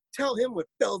 I'm going to tell him what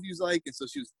Bellevue's like. And so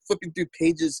she was flipping through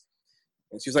pages,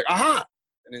 and she was like, aha!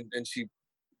 And she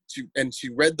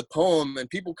read the poem, and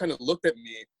people kind of looked at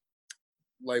me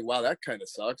like, wow, that kind of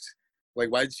sucked.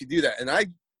 Like, why did she do that? And I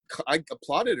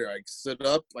applauded her. I stood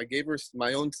up. I gave her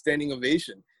my own standing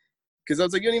ovation because I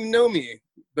was like, you don't even know me,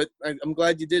 but I'm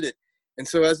glad you did it. And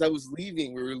so as I was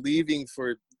leaving, we were leaving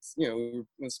for,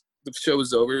 the show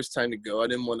was over. It was time to go. I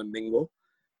didn't want to mingle.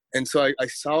 And so I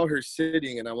saw her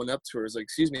sitting, and I went up to her. I was like,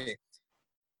 excuse me,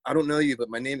 I don't know you, but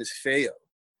my name is Feo.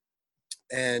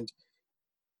 And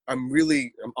I'm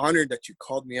honored that you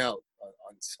called me out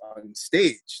on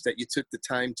stage, that you took the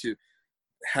time to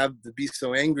be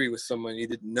so angry with someone you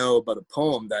didn't know about a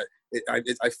poem. That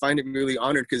I find it really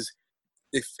honored, because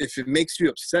if it makes you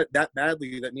upset that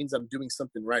badly, that means I'm doing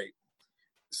something right.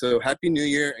 So Happy New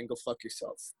Year, and go fuck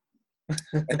yourself.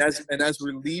 and as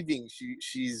we're leaving,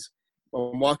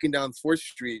 I'm walking down 4th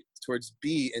Street towards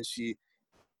B, and you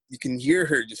can hear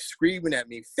her just screaming at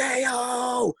me,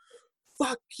 Feo,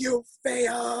 fuck you,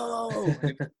 Feo.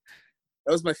 That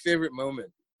was my favorite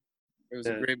moment. It was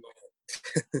a great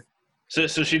moment. So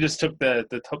she just took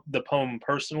the poem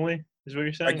personally, is what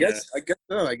you're saying?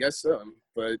 I guess so.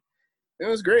 But it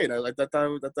was great. I thought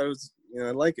that was,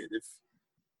 I like it.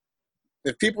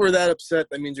 If people were that upset,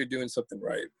 that means you're doing something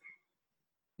right.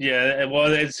 Yeah,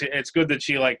 well, it's good that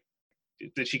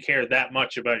she cared that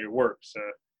much about your work. So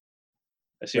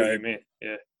I see what you mean.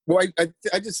 Yeah. Well,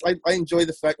 I enjoy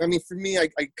the fact. I mean, for me,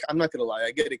 I'm not gonna lie.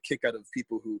 I get a kick out of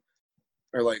people who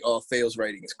are like, "Oh, Feo's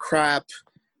writing is crap.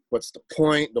 What's the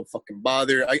point? Don't fucking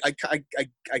bother." I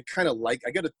kind of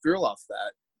I get a thrill off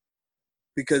that,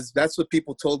 because that's what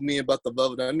people told me about the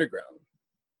Velvet Underground.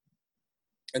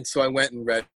 And so I went and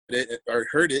read it or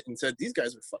heard it and said, these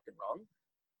guys are fucking wrong.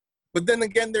 But then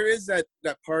again, there is that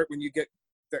part when you get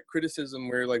that criticism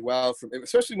where you're like, wow,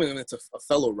 especially when it's a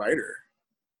fellow writer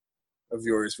of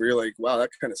yours, where you're like, wow, that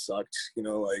kind of sucked.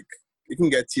 Like, it can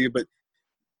get to you, but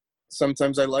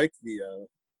sometimes I like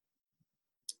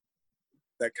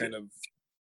that kind of,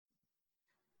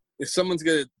 if someone's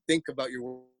going to think about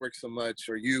your work so much,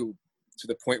 or you, to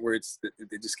the point where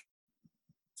they just,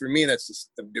 for me, that's just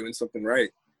them doing something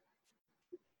right.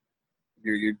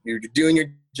 You're doing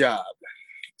your job,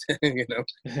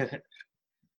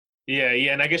 Yeah,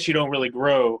 and I guess you don't really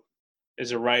grow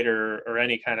as a writer or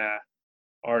any kind of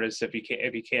artist if you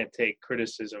can't take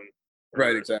criticism,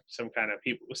 right? Exactly. Some kind of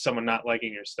someone not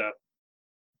liking your stuff.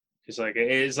 It's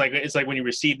like when you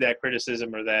receive that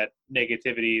criticism or that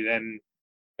negativity, then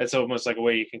that's almost like a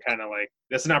way you can kind of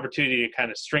that's an opportunity to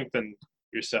kind of strengthen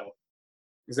yourself.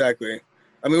 Exactly.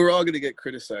 I mean, we're all going to get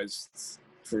criticized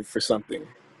for something,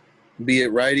 be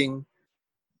it writing,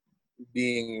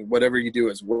 being whatever you do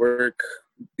as work,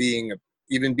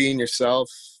 even being yourself.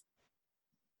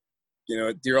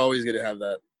 You're always going to have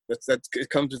that. It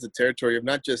comes with the territory of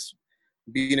not just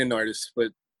being an artist,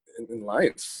 but in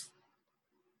life.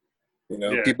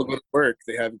 People go to work,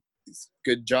 they have these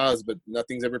good jobs, but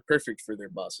nothing's ever perfect for their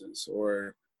bosses.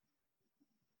 Or,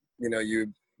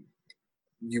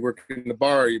 you work in the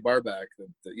bar, you bar back.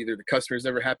 Either the customer's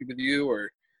never happy with you,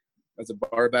 or as a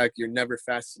bar back, you're never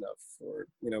fast enough. Or,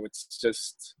 it's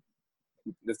just,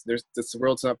 the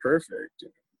world's not perfect.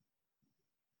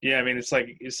 Yeah, I mean, it's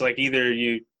like either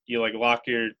you lock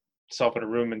yourself in a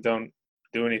room and don't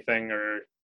do anything, or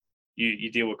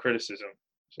you deal with criticism.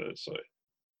 So it's like,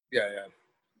 yeah.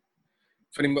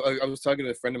 Funny, I was talking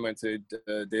to a friend of mine today,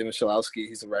 Dave Michalowski.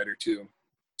 He's a writer too.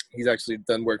 He's actually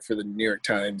done work for the New York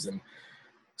Times and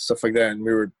stuff like that. And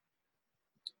we were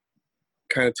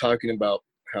kind of talking about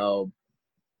how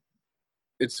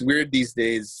it's weird these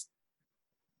days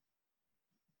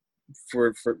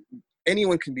for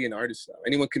anyone can be an artist now.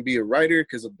 Anyone can be a writer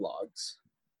because of blogs.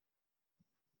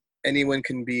 Anyone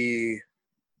can be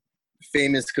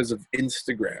famous because of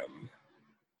Instagram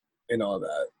and all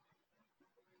that.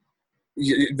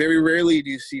 Very rarely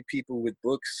do you see people with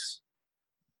books.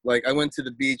 Like, I went to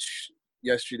the beach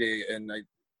yesterday, and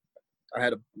I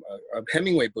had a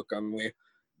Hemingway book on me,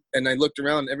 and I looked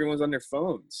around, everyone's on their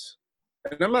phones.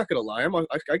 And I'm not gonna lie,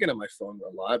 I get on my phone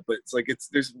a lot, but it's like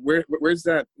where's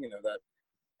that, that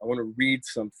I want to read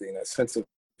something, that sense of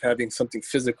having something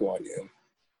physical on you.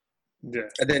 Yeah.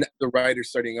 And then the writer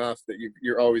starting off, that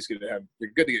you're always you're gonna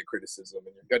get criticism,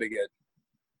 and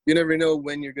you never know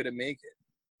when you're gonna make it.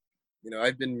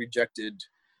 I've been rejected,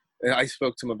 and I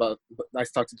talk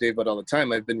to Dave about all the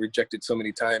time. I've been rejected so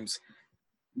many times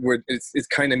where it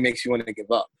kind of makes you want to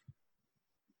give up.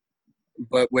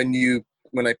 But when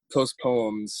I post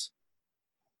poems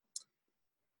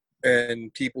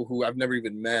and people who I've never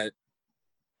even met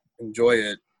enjoy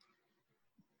it,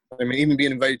 I mean, even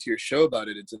being invited to your show about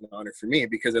it, it's an honor for me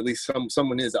because at least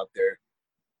someone is out there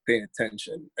paying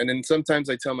attention. And then sometimes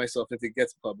I tell myself if it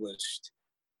gets published,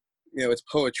 you know, it's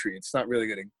poetry. It's not really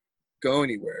going to go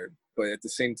anywhere. But at the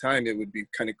same time, it would be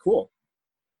kind of cool.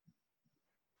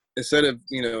 Instead of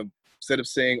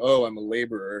saying, oh, I'm a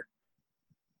laborer,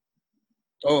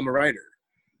 oh, I'm a writer.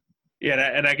 Yeah,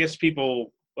 and I guess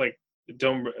people like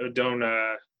don't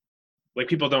like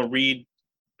people don't read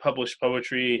published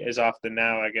poetry as often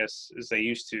now, I guess, as they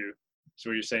used to. Is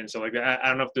what you're saying. So like I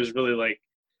don't know if there's really like,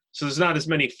 so there's not as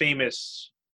many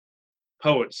famous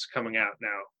poets coming out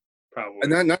now, probably.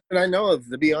 And not that I know of,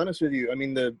 to be honest with you. I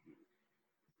mean,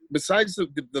 besides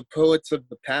the poets of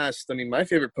the past, I mean, my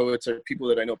favorite poets are people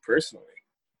that I know personally.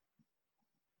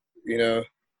 You know,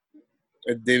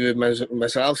 David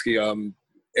Masalski,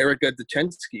 Erica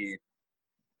Duchensky,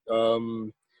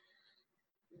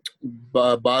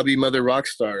 Bobby Mother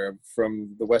Rockstar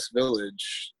from the West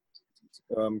Village,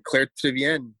 Claire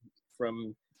Trivienne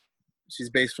she's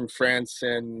based from France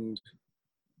and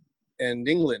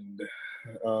England.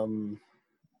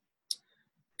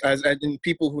 As in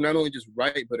people who not only just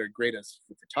write but are great as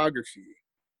photography.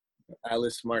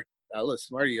 Alice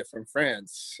Mardia from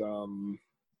France.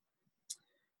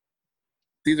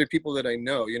 These are people that I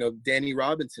know. You know, Danny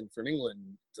Robinson from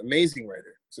England, amazing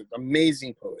writer. It's an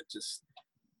amazing poet. Just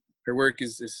her work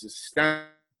is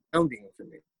astounding for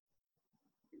me.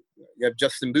 You have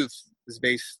Justin Booth, who's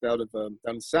based out of down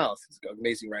the South. He's an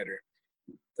amazing writer.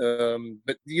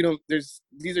 But you know,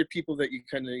 these are people that you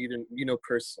kind of either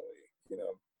personally. You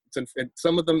know, and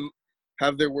some of them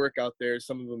have their work out there.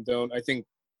 Some of them don't. I think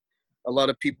a lot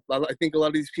of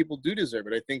these people do deserve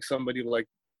it. I think somebody like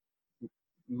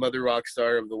Mother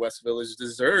Rockstar of the West Village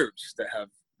deserves to have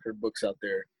her books out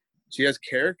there. She has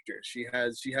character. She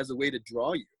has a way to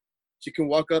draw you. She can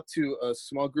walk up to a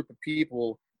small group of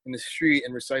people in the street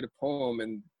and recite a poem,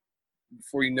 and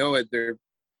before you know it,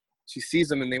 she sees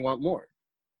them and they want more.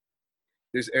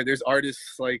 There's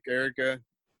artists like Erica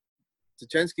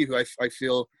Duchensky, who I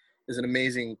feel is an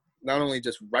amazing, not only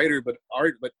just writer but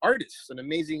artist, an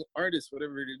amazing artist,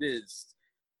 whatever it is,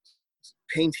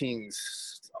 paintings,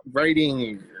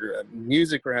 writing,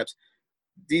 music, perhaps.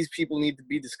 These people need to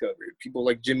be discovered. People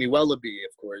like Jimmy Wellaby,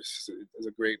 of course,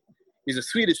 he's a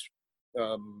Swedish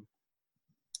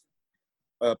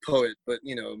poet, but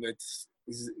you know, it's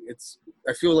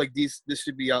I feel like this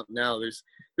should be out now. There's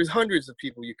hundreds of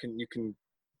people you can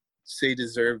say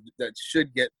deserve that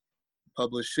should get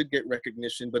published, should get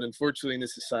recognition, but unfortunately in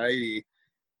this society,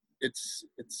 it's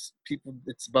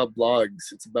about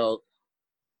blogs. It's about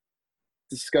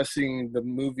discussing the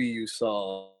movie you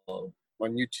saw on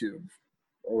YouTube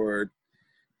or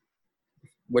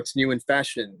what's new in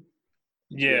fashion.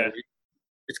 Yeah. You know,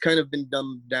 it's kind of been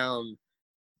dumbed down.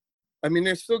 I mean,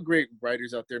 there's still great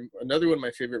writers out there. Another one of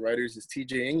my favorite writers is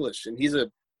T.J. English, and he's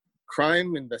a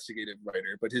crime investigative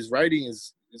writer, but his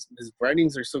writings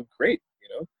are so great, you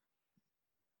know.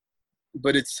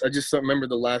 But I just don't remember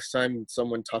the last time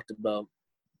someone talked about,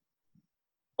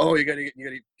 oh, you gotta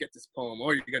get this poem,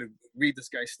 or you gotta read this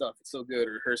guy's stuff, it's so good,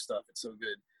 or her stuff, it's so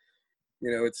good.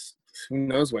 You know, it's who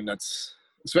knows when that's,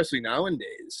 especially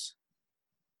nowadays.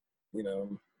 You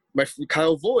know,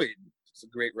 Kyle Voigt is a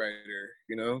great writer,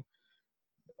 you know,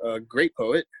 a great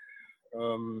poet.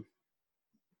 But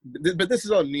this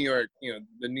is all New York, you know,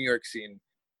 the New York scene.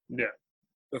 Yeah.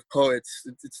 Of poets.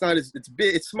 It's not as, it's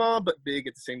big, it's small but big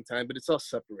at the same time, but it's all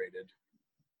separated.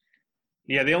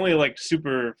 Yeah, the only like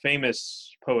super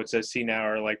famous poets I see now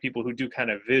are like people who do kind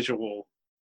of visual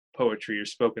poetry or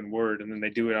spoken word, and then they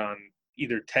do it on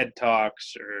either TED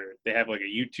Talks or they have like a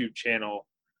YouTube channel.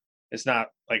 It's not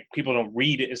like people don't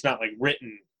read it. It's not like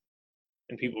written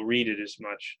and people read it as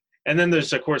much. And then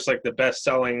there's of course like the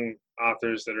best-selling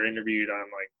authors that are interviewed on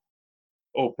like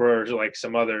Oprah or like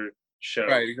some other show.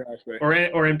 Right, exactly. Or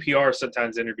NPR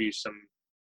sometimes interviews some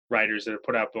writers that have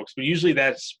put out books, but usually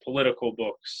that's political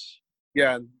books.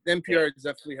 Yeah, NPR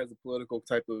definitely has a political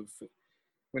type of,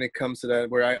 when it comes to that,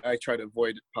 where I try to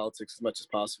avoid politics as much as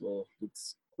possible.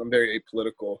 I'm very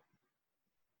apolitical.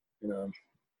 You know,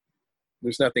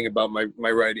 there's nothing about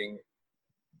my writing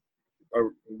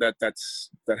or that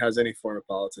has any form of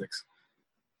politics.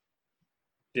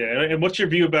 Yeah, and what's your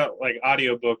view about like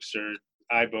audiobooks or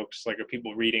iBooks? Like, are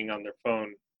people reading on their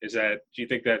phone? Do you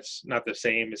think that's not the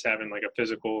same as having like a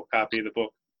physical copy of the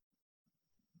book?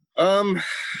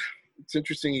 It's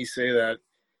interesting you say that.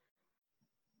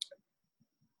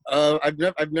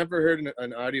 I've never heard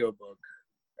an audiobook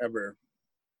ever.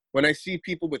 When I see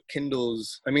people with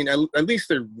Kindles, I mean, at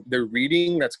least they're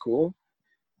reading. That's cool.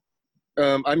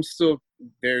 I'm still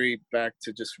very back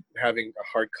to just having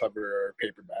a hardcover or a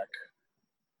paperback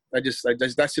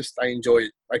I enjoy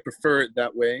it. I prefer it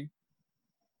that way,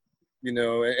 you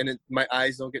know, and my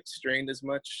eyes don't get strained as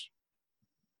much.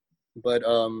 But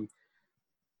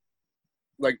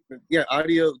like, yeah,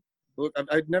 audio book.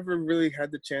 I've never really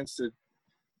had the chance to.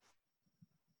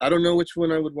 I don't know which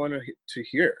one I would want to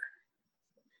hear,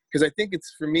 because I think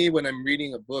it's, for me, when I'm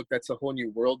reading a book, that's a whole new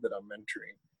world that I'm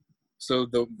entering. So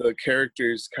the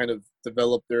characters kind of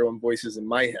develop their own voices in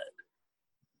my head.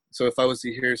 So if I was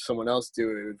to hear someone else do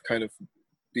it, it would kind of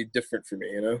be different for me,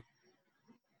 you know?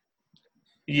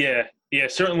 Yeah, yeah,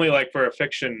 certainly like for a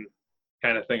fiction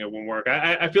kind of thing, it won't work.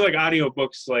 I feel like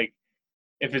audiobooks, like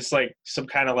if it's like some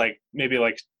kind of like maybe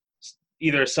like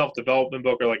either a self-development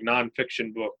book or like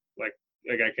nonfiction book, like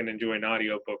I can enjoy an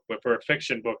audiobook, but for a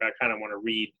fiction book, I kind of want to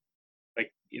read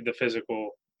like the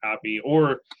physical copy.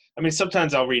 Or I mean,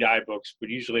 sometimes I'll read iBooks, but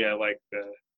usually I like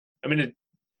I mean,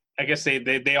 I guess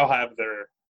they all have their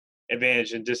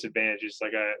advantage and disadvantages.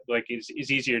 Like it's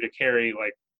easier to carry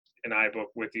like an iBook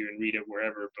with you and read it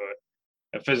wherever,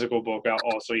 but a physical book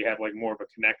also, you have like more of a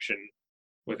connection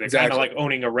with it. Exactly. Kind of like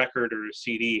owning a record or a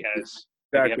CD has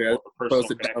Exactly. more of a personal Opposed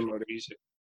to connection with downloading. music.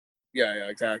 Yeah,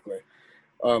 exactly.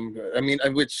 I mean,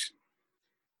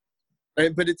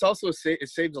 but it's also it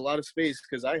saves a lot of space,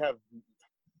 because I have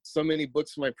so many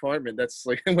books in my apartment. That's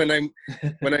like when I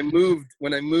moved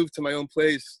to my own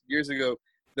place years ago,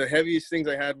 the heaviest things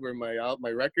I had were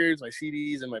my records, my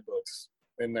CDs, and my books.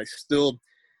 And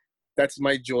that's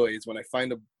my joy, is when I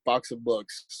find a box of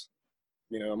books,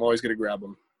 you know, I'm always gonna grab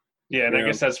them. Yeah, and I Yeah.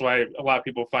 guess that's why a lot of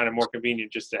people find it more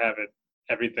convenient just to have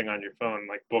everything on your phone,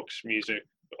 like books, music,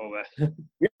 all that.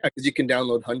 Yeah, because you can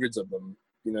download hundreds of them,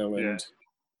 you know, and Yeah.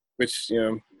 which, you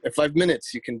know, in 5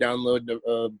 minutes you can download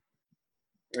a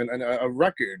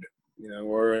record, you know,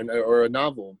 or a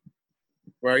novel.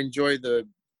 Where I enjoy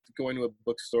going to a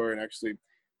bookstore, and actually,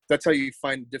 that's how you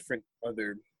find different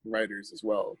other writers as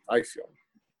well, I feel,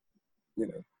 you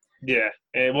know. Yeah,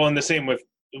 and well, and the same with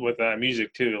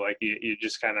music too. Like you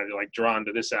just kind of like drawn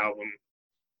to this album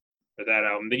or that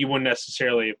album that you wouldn't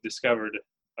necessarily have discovered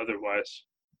otherwise.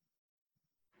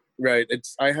 Right.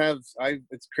 It's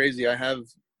crazy. I have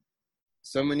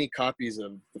so many copies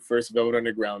of the first Velvet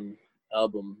Underground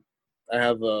album. I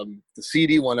have the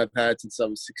CD one I've had since I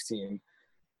was 16.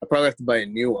 I probably have to buy a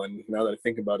new one now that I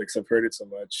think about it, because I've heard it so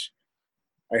much.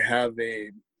 I have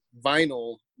a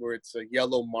vinyl where it's a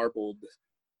yellow marbled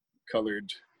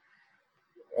colored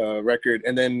record.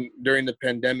 And then during the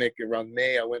pandemic, around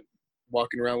May, I went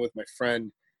walking around with my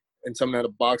friend, and someone had a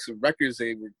box of records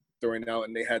they were throwing out,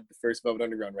 and they had the first Velvet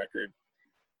Underground record,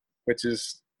 which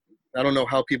is, I don't know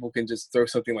how people can just throw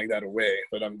something like that away,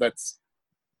 but that's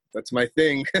my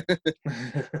thing.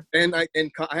 And I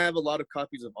have a lot of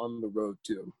copies of On the Road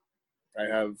too. I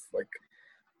have like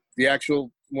the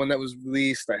actual one that was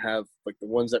released. I have like the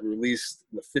ones that were released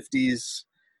in the 50s.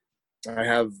 I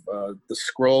have the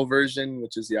scroll version,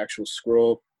 which is the actual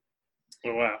scroll.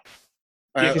 Oh wow!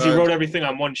 Yeah, because you wrote everything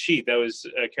on one sheet. That was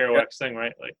a Kerouac's thing,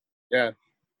 right? Like yeah.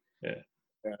 Yeah.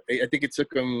 I think it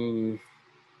took him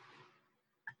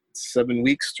 7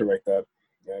 weeks to write that.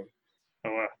 Yeah.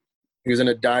 Oh wow! He was in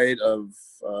a diet of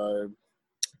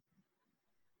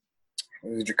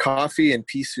coffee and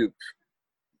pea soup.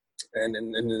 And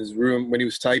in his room, when he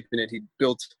was typing it, he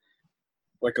built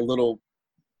like a little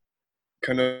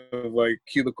kind of like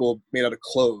cubicle made out of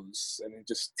clothes, and he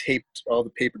just taped all the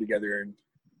paper together and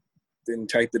then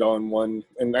typed it all in one.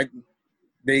 And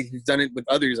they've done it with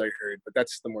others, I heard, but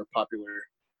that's the more popular,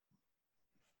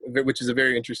 which is a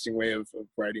very interesting way of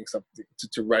writing something,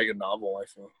 to write a novel, I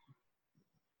feel.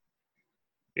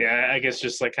 Yeah, I guess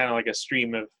just like kind of like a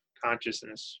stream of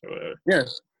consciousness or whatever. Yeah.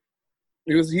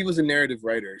 He was a narrative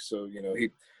writer, so, you know,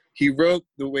 he wrote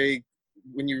the way,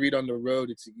 when you read On the Road,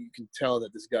 you can tell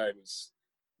that this guy was,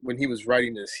 when he was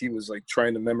writing this, he was like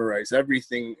trying to memorize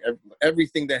everything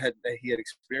that he had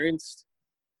experienced,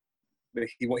 but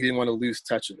he didn't want to lose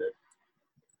touch of it.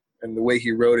 And the way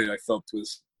he wrote it, I felt,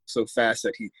 was so fast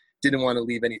that he didn't want to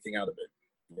leave anything out of it.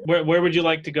 Yeah. Where would you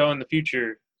like to go in the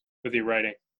future with your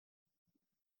writing?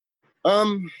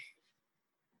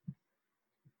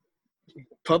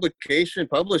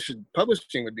 Publishing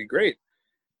would be great.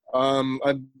 I've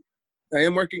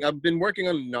been working on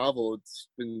a novel. It's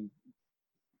been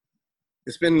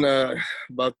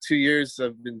about 2 years.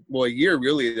 A year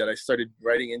really, that I started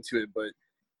writing into it, but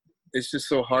it's just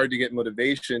so hard to get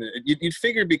motivation. You'd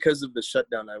figure because of the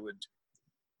shutdown, I would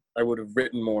have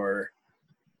written more,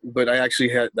 but I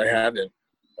haven't.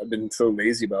 I've been so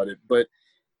lazy about it. But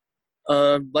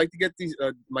I'd like to get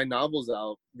my novels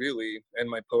out, really, and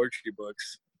my poetry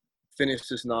books. Finish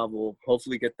this novel,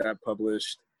 hopefully get that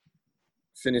published,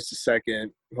 finish the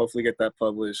second, hopefully get that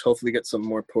published, hopefully get some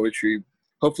more poetry,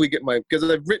 hopefully get because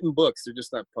I've written books, they're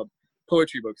just not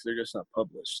poetry books, they're just not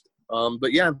published.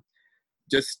 But yeah,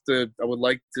 I would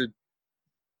like to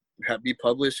be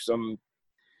published.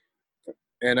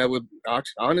 And I would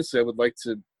honestly, I would like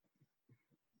to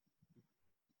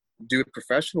do it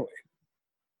professionally.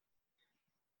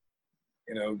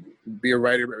 You know, be a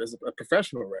writer as a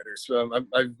professional writer. So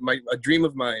a dream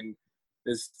of mine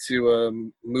is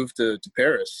to move to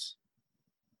Paris,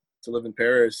 to live in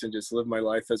Paris and just live my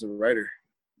life as a writer.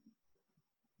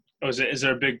 Oh, is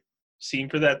there a big scene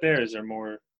for that there? Is there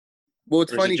more? Well,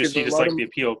 it's funny because you just like the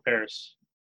appeal of Paris.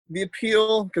 The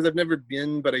appeal, because I've never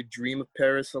been, but I dream of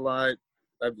Paris a lot.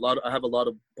 I have a lot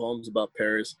of poems about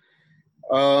Paris.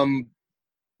 There's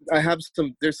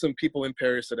some people in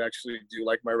Paris that actually do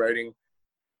like my writing.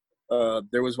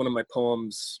 There was one of my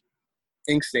poems,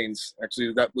 Ink Stains.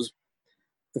 Actually, that was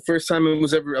the first time I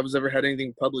was ever had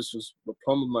anything published. Was a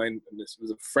poem of mine, and this was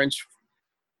a French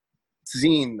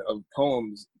zine of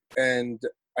poems. And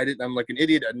I'm like an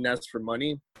idiot. I didn't ask for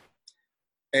money,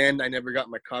 and I never got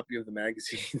my copy of the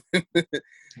magazine.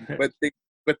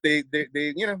 but they,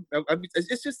 you know,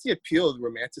 it's just the appeal of the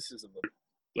romanticism.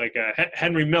 Like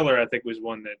Henry Miller, I think, was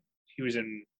one that he was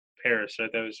in Paris,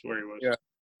 right? That was where he was. Yeah,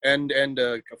 and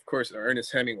of course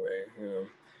Ernest Hemingway. You know,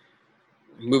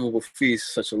 Movable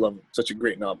Feast, such a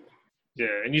great novel.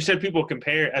 Yeah, and you said people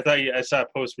compare. I saw a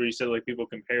post where you said like people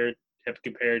have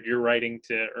compared your writing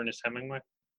to Ernest Hemingway.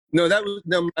 No, that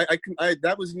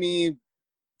was me.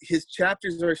 His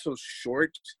chapters are so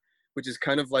short, which is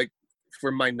kind of like, for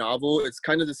my novel, it's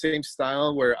kind of the same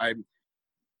style where I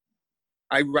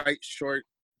write short,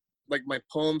 like my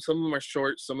poems. Some of them are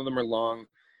short, some of them are long.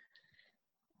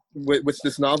 With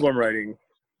this novel I'm writing,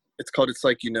 it's called It's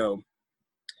Like You Know.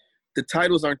 The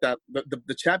titles aren't that,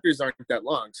 the chapters aren't that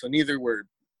long, so neither were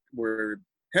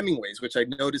Hemingway's, which I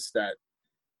noticed that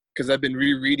because I've been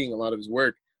rereading a lot of his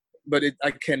work. But I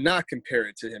cannot compare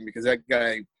it to him because that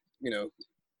guy, you know,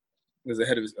 was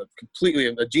completely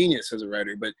a genius as a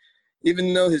writer. But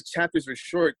even though his chapters were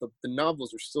short, the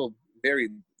novels were still very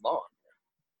long,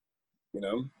 you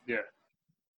know? Yeah.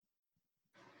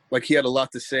 Like he had a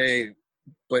lot to say,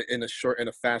 but in a short and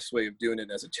a fast way of doing it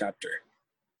as a chapter.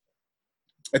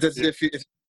 It's as if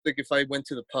I went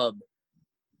to the pub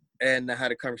and I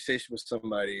had a conversation with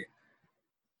somebody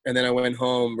and then I went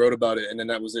home, wrote about it, and then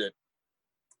that was it.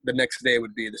 The next day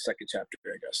would be the second chapter,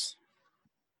 I guess.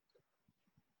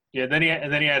 Yeah, then he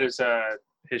had his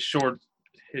short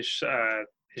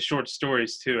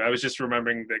stories too. I was just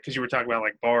remembering that because you were talking about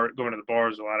like going to the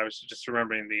bars a lot. I was just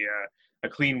remembering a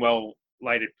clean, well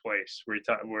lighted place where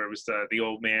it was the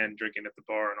old man drinking at the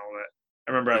bar and all that.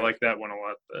 I remember I liked that one a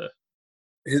lot.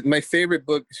 My favorite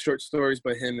book, short stories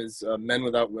by him, is Men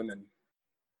Without Women.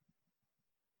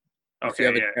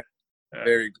 Okay,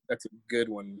 that's a good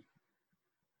one.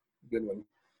 Good one.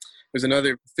 There's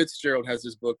another, Fitzgerald has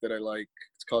this book that I like.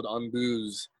 It's called On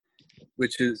Booze,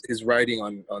 which is his writing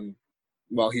on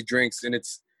while he drinks, and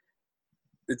it's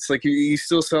like you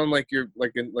still sound like you're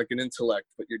like an intellect,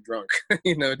 but you're drunk.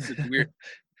 You know, it's weird.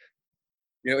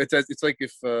 You know, it's like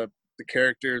if the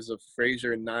characters of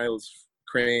Frasier and Niles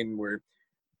Crane were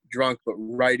drunk but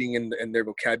writing in their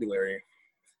vocabulary.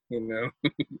 You know,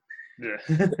 yeah.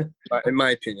 In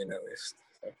my opinion, at least.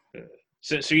 Yeah.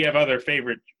 So you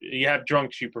have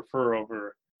drunks you prefer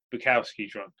over Bukowski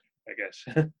drunk, I guess.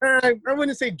 I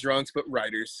wouldn't say drunks, but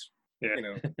writers. Yeah. You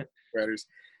know, writers.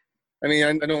 I mean,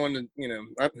 I don't want to, you know,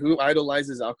 who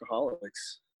idolizes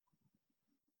alcoholics?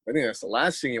 I think that's the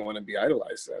last thing you want to be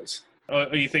idolized as.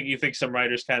 Oh, you think some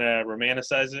writers kind of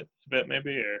romanticize it a bit,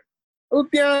 maybe, or? Oh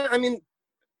yeah, I mean,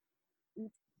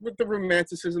 with the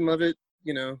romanticism of it,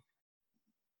 you know,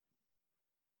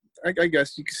 I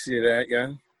guess you could see that,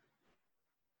 yeah.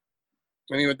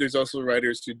 I mean, but there's also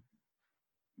writers who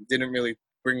didn't really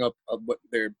bring up what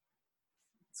their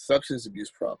substance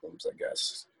abuse problems, I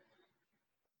guess.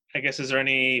 I guess, is there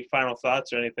any final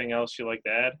thoughts or anything else you'd like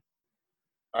to add?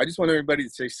 I just want everybody to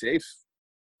stay safe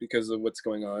because of what's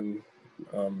going on.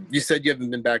 You said you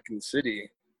haven't been back in the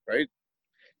city, right?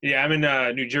 Yeah, I'm in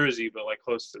New Jersey, but like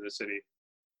close to the city.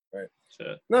 Right.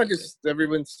 So, no, just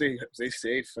everyone stay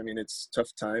safe. I mean, it's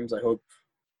tough times. I hope,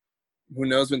 who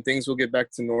knows when things will get back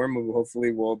to normal.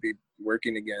 Hopefully we'll be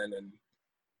working again and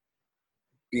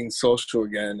being social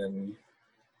again. And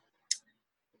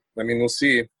I mean, we'll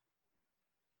see.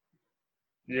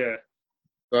 Yeah.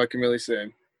 So I can really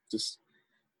say, just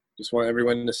want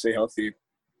everyone to stay healthy.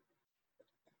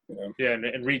 You know? Yeah,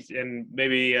 and read, and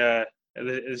maybe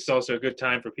it's also a good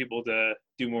time for people to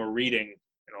do more reading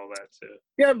and all that too.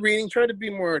 Yeah, reading. Try to be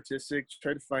more artistic.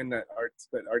 Try to find that art,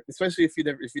 especially if you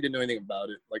didn't know anything about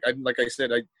it. Like I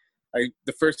said, I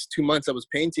the first 2 months I was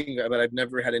painting, but I've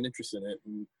never had an interest in it.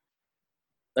 And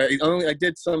I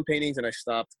did some paintings and I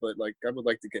stopped, but like I would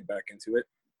like to get back into it.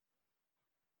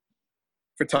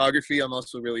 Photography. I'm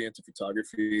also really into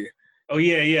photography. Oh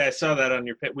yeah, I saw that on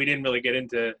your pit. We didn't really get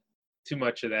into too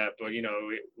much of that, but you know,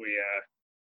 we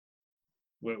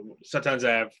sometimes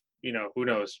I have, you know, who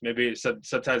knows? Maybe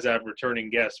sometimes I have returning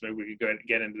guests. Maybe we could go ahead and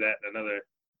get into that in another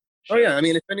show. Oh yeah, I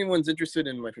mean, if anyone's interested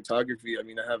in my photography, I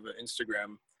mean, I have an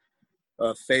Instagram,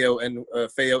 Feo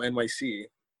NYC.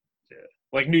 Yeah.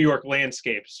 Like New York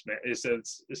landscapes, man. It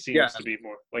seems to be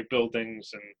more like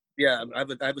buildings and. Yeah, I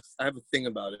have a thing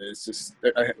about it. It's just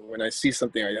when I see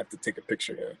something, I have to take a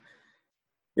picture.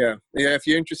 Yeah. If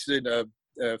you're interested,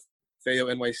 Feo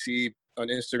NYC on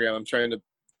Instagram. I'm trying to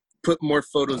put more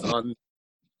photos on.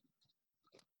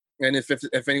 And if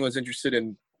anyone's interested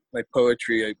in my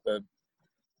poetry,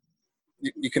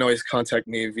 you can always contact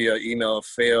me via email,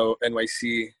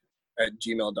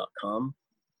 feonyc@gmail.com.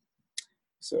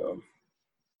 So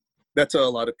that's how a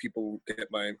lot of people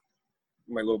get my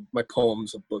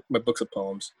poems, my books of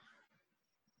poems.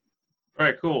 All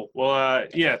right, cool. Well,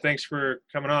 yeah, thanks for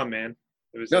coming on, man.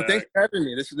 It was thanks for having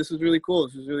me. This was really cool.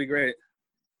 This was really great.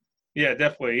 Yeah,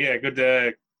 definitely. Yeah, good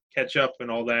to catch up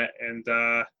and all that. And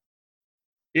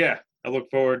yeah, I look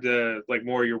forward to like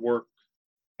more of your work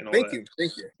and all that.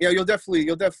 Thank you. Yeah, I'll definitely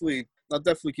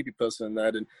keep you posted on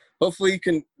that, and hopefully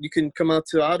you can come out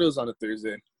to Otto's on a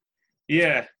Thursday.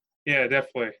 Yeah,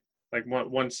 definitely. Like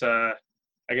once I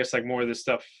guess like more of this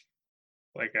stuff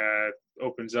like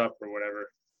opens up or whatever.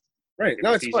 Right.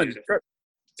 No, it's fun.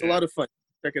 It's a lot of fun.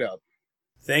 Check it out.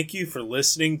 Thank you for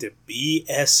listening to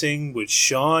BSing with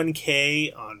Sean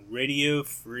K on Radio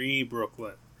Free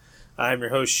Brooklyn. I'm your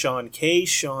host, Sean K,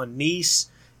 Sean Neese,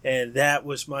 and that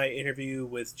was my interview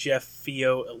with Jeff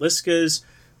Feo Eliscas.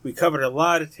 We covered a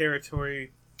lot of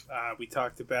territory. We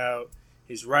talked about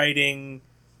his writing.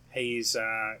 He's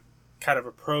kind of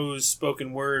a prose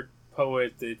spoken word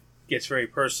poet that gets very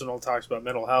personal, talks about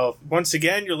mental health. Once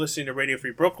again, you're listening to Radio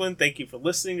Free Brooklyn. Thank you for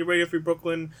listening to Radio Free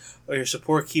Brooklyn. Your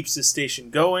support keeps this station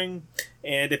going.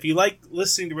 And if you like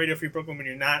listening to Radio Free Brooklyn when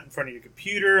you're not in front of your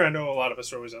computer, I know a lot of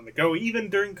us are always on the go, even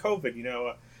during COVID. You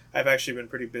know, I've actually been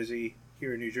pretty busy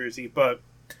here in New Jersey, but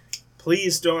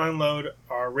please download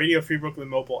our Radio Free Brooklyn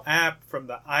mobile app from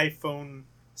the iPhone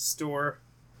store,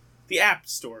 the App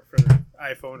Store for the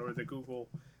iPhone, or the Google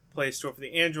Play Store for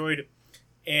the Android.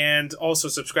 And also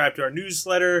subscribe to our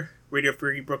newsletter,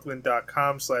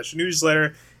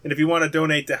 radiofreebrooklyn.com/newsletter. And if you want to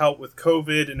donate to help with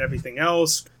COVID and everything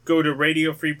else, go to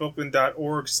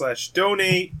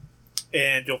radiofreebrooklyn.org/donate,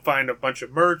 and you'll find a bunch of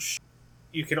merch.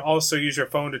 You can also use your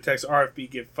phone to text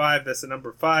RFB Give 5, that's the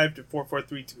number 5, to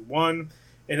 44321.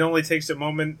 It only takes a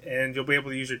moment, and you'll be able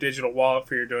to use your digital wallet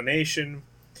for your donation.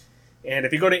 And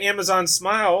if you go to Amazon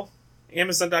Smile,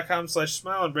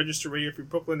 Amazon.com/smile, and register Radio Free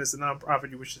Brooklyn as the nonprofit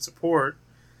you wish to support,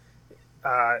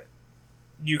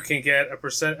 you can get a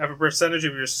percentage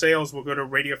of your sales will go to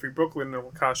Radio Free Brooklyn, and it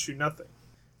will cost you nothing.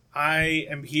 I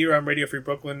am here on Radio Free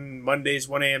Brooklyn Mondays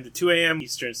 1 a.m. to 2 a.m.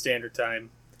 Eastern Standard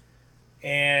Time.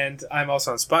 And I'm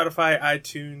also on Spotify,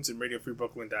 iTunes, and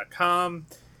RadioFreeBrooklyn.com.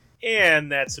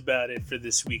 And that's about it for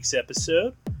this week's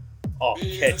episode. I'll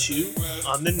catch you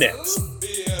on the next.